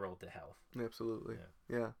continue on a road to health. Absolutely.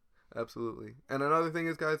 Yeah, absolutely. And another thing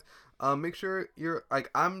is, guys, make sure you're, like,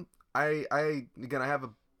 I have a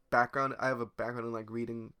background in like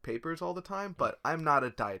reading papers all the time, but I'm not a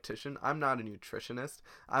dietitian, I'm not a nutritionist,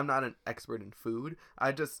 I'm not an expert in food.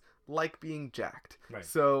 I just like being jacked. Right.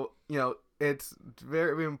 So, you know, it's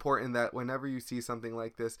very important that whenever you see something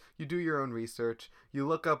like this, you do your own research, you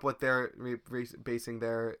look up what they're basing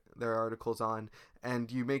their articles on,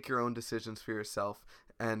 and you make your own decisions for yourself,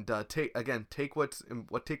 and take what's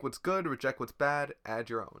good, reject what's bad, add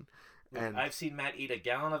your own. And I've seen Matt eat a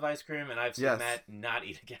gallon of ice cream, and I've seen Matt not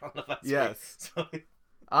eat a gallon of ice cream. Yes. So,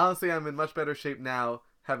 honestly, I'm in much better shape now,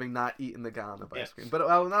 having not eaten the gallon of ice cream. But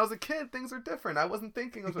when I was a kid, things were different. I wasn't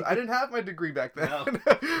thinking. I didn't have my degree back then. No.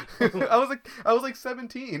 I was like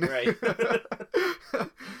 17. Right.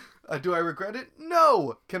 Do I regret it?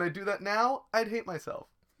 No. Can I do that now? I'd hate myself.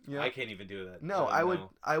 You know? I can't even do that. No, I would.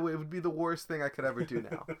 It would be the worst thing I could ever do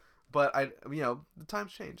now. But the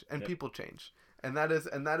times change and people change. And that is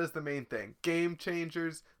the main thing. Game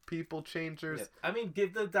changers, people changers. Yeah. I mean,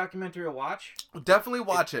 give the documentary a watch. Definitely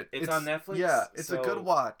watch it. It's on Netflix. Yeah, it's a good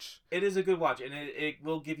watch. It is a good watch, and it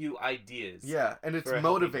will give you ideas. Yeah, and it's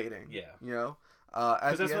motivating. Yeah. You know?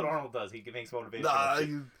 Because that's what Arnold does. He makes motivation.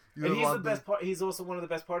 And he's the best part. He's also one of the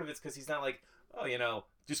best part of it because he's not like, oh, you know,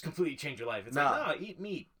 just completely change your life. It's like, no, eat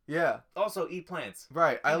meat. Yeah. Also, eat plants.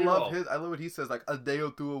 Right. I love what he says, like, a day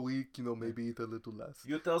or two a week, you know, maybe eat a little less.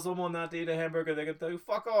 You tell someone not to eat a hamburger, they're going to tell you,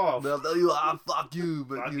 fuck off. They'll tell you, fuck you.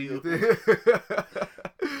 But fuck you.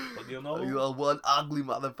 But you know? You're one ugly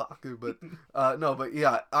motherfucker. But, no, but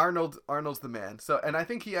yeah, Arnold's the man. So, and I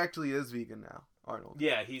think he actually is vegan now, Arnold.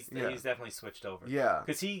 Yeah, he's definitely switched over. Yeah.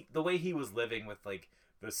 Because the way he was living with, like,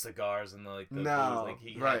 the cigars and the booze, like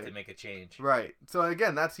he had to make a change. Right. So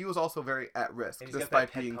again, he was also very at risk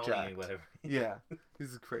despite being jacked. Whatever. Yeah.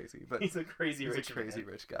 He's crazy, but he's a crazy rich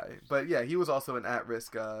guy. But yeah, he was also an at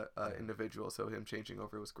risk individual, so him changing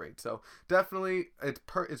over was great. So definitely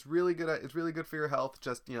it's really good for your health.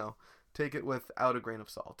 Just, you know, take it without a grain of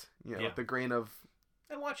salt. You know, with the grain of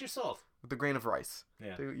And watch your salt. With a grain of rice.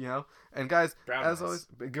 Yeah. You know? And guys, brown as rice. always,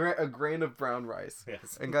 a grain of brown rice.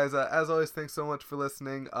 Yes. And guys, as always, thanks so much for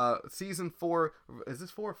listening. Season 4, is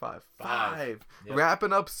this 4 or 5? 5. Yep.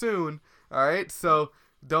 Wrapping up soon. All right? So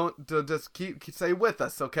don't just keep stay with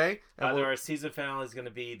us, okay? And either our season finale is going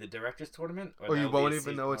to be the director's tournament, or you won't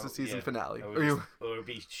even know it's a season finale. Or it'll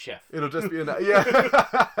be chef. It'll just be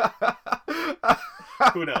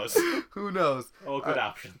Who knows? Who knows? All good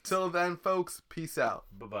options. Till then, folks, peace out.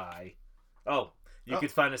 Bye-bye. Oh, you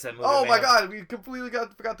could find us at Movie Mayhem. My God, we completely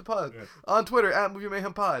forgot the pod. Yeah. On Twitter, at Movie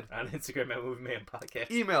Mayhem Pod. On Instagram, at Movie Mayhem Podcast.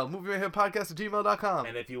 Email, moviemayhempodcast@gmail.com.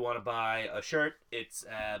 And if you want to buy a shirt, it's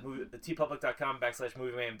at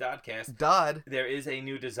tpublic.com/Movie Mayhem Dodcast. Dodd. There is a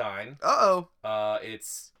new design. Uh-oh.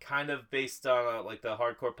 It's kind of based on like the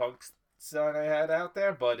hardcore punk sign I had out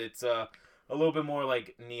there, but it's a little bit more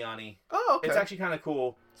like neon-y. Oh, okay. It's actually kind of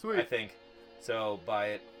cool. Sweet. I think. So buy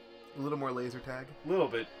it. A little more laser tag. A little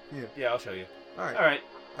bit. Yeah. Yeah, I'll show you. All right. All right.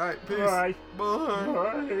 All right. Peace. Bye.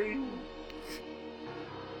 Bye.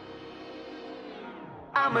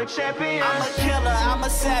 I'm a champion, I'm a killer, I'm a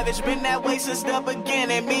savage, been that way since the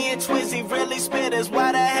beginning. Me and Twizzy really spitters,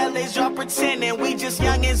 why the hell is y'all pretending? We just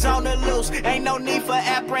youngins on the loose, ain't no need for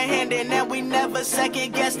apprehending. And we never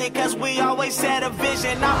second guessed it, cause we always had a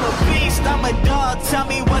vision. I'm a beast, I'm a dog, tell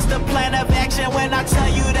me what's the plan of action. When I tell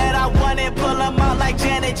you that I want it, pull them out like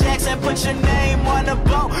Janet Jackson. Put your name on the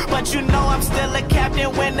boat, but you know I'm still a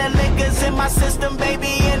captain. When the liquor's in my system,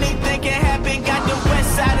 baby, anything can happen. Got the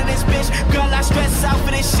west side of this bitch, girl, I stress out for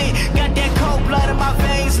this shit. Got that cold blood in my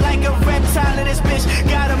veins like a reptile in this bitch.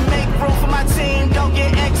 Gotta make room for my team, don't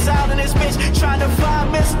get exiled in this bitch. Trying to find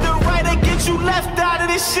Mr. Right and get you left out of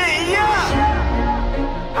this shit,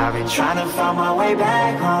 yeah. I've been trying to find my way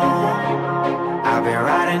back home. I've been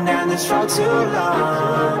riding down this road too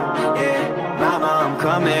long. Yeah, mama, I'm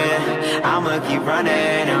coming, I'ma keep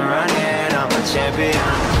running.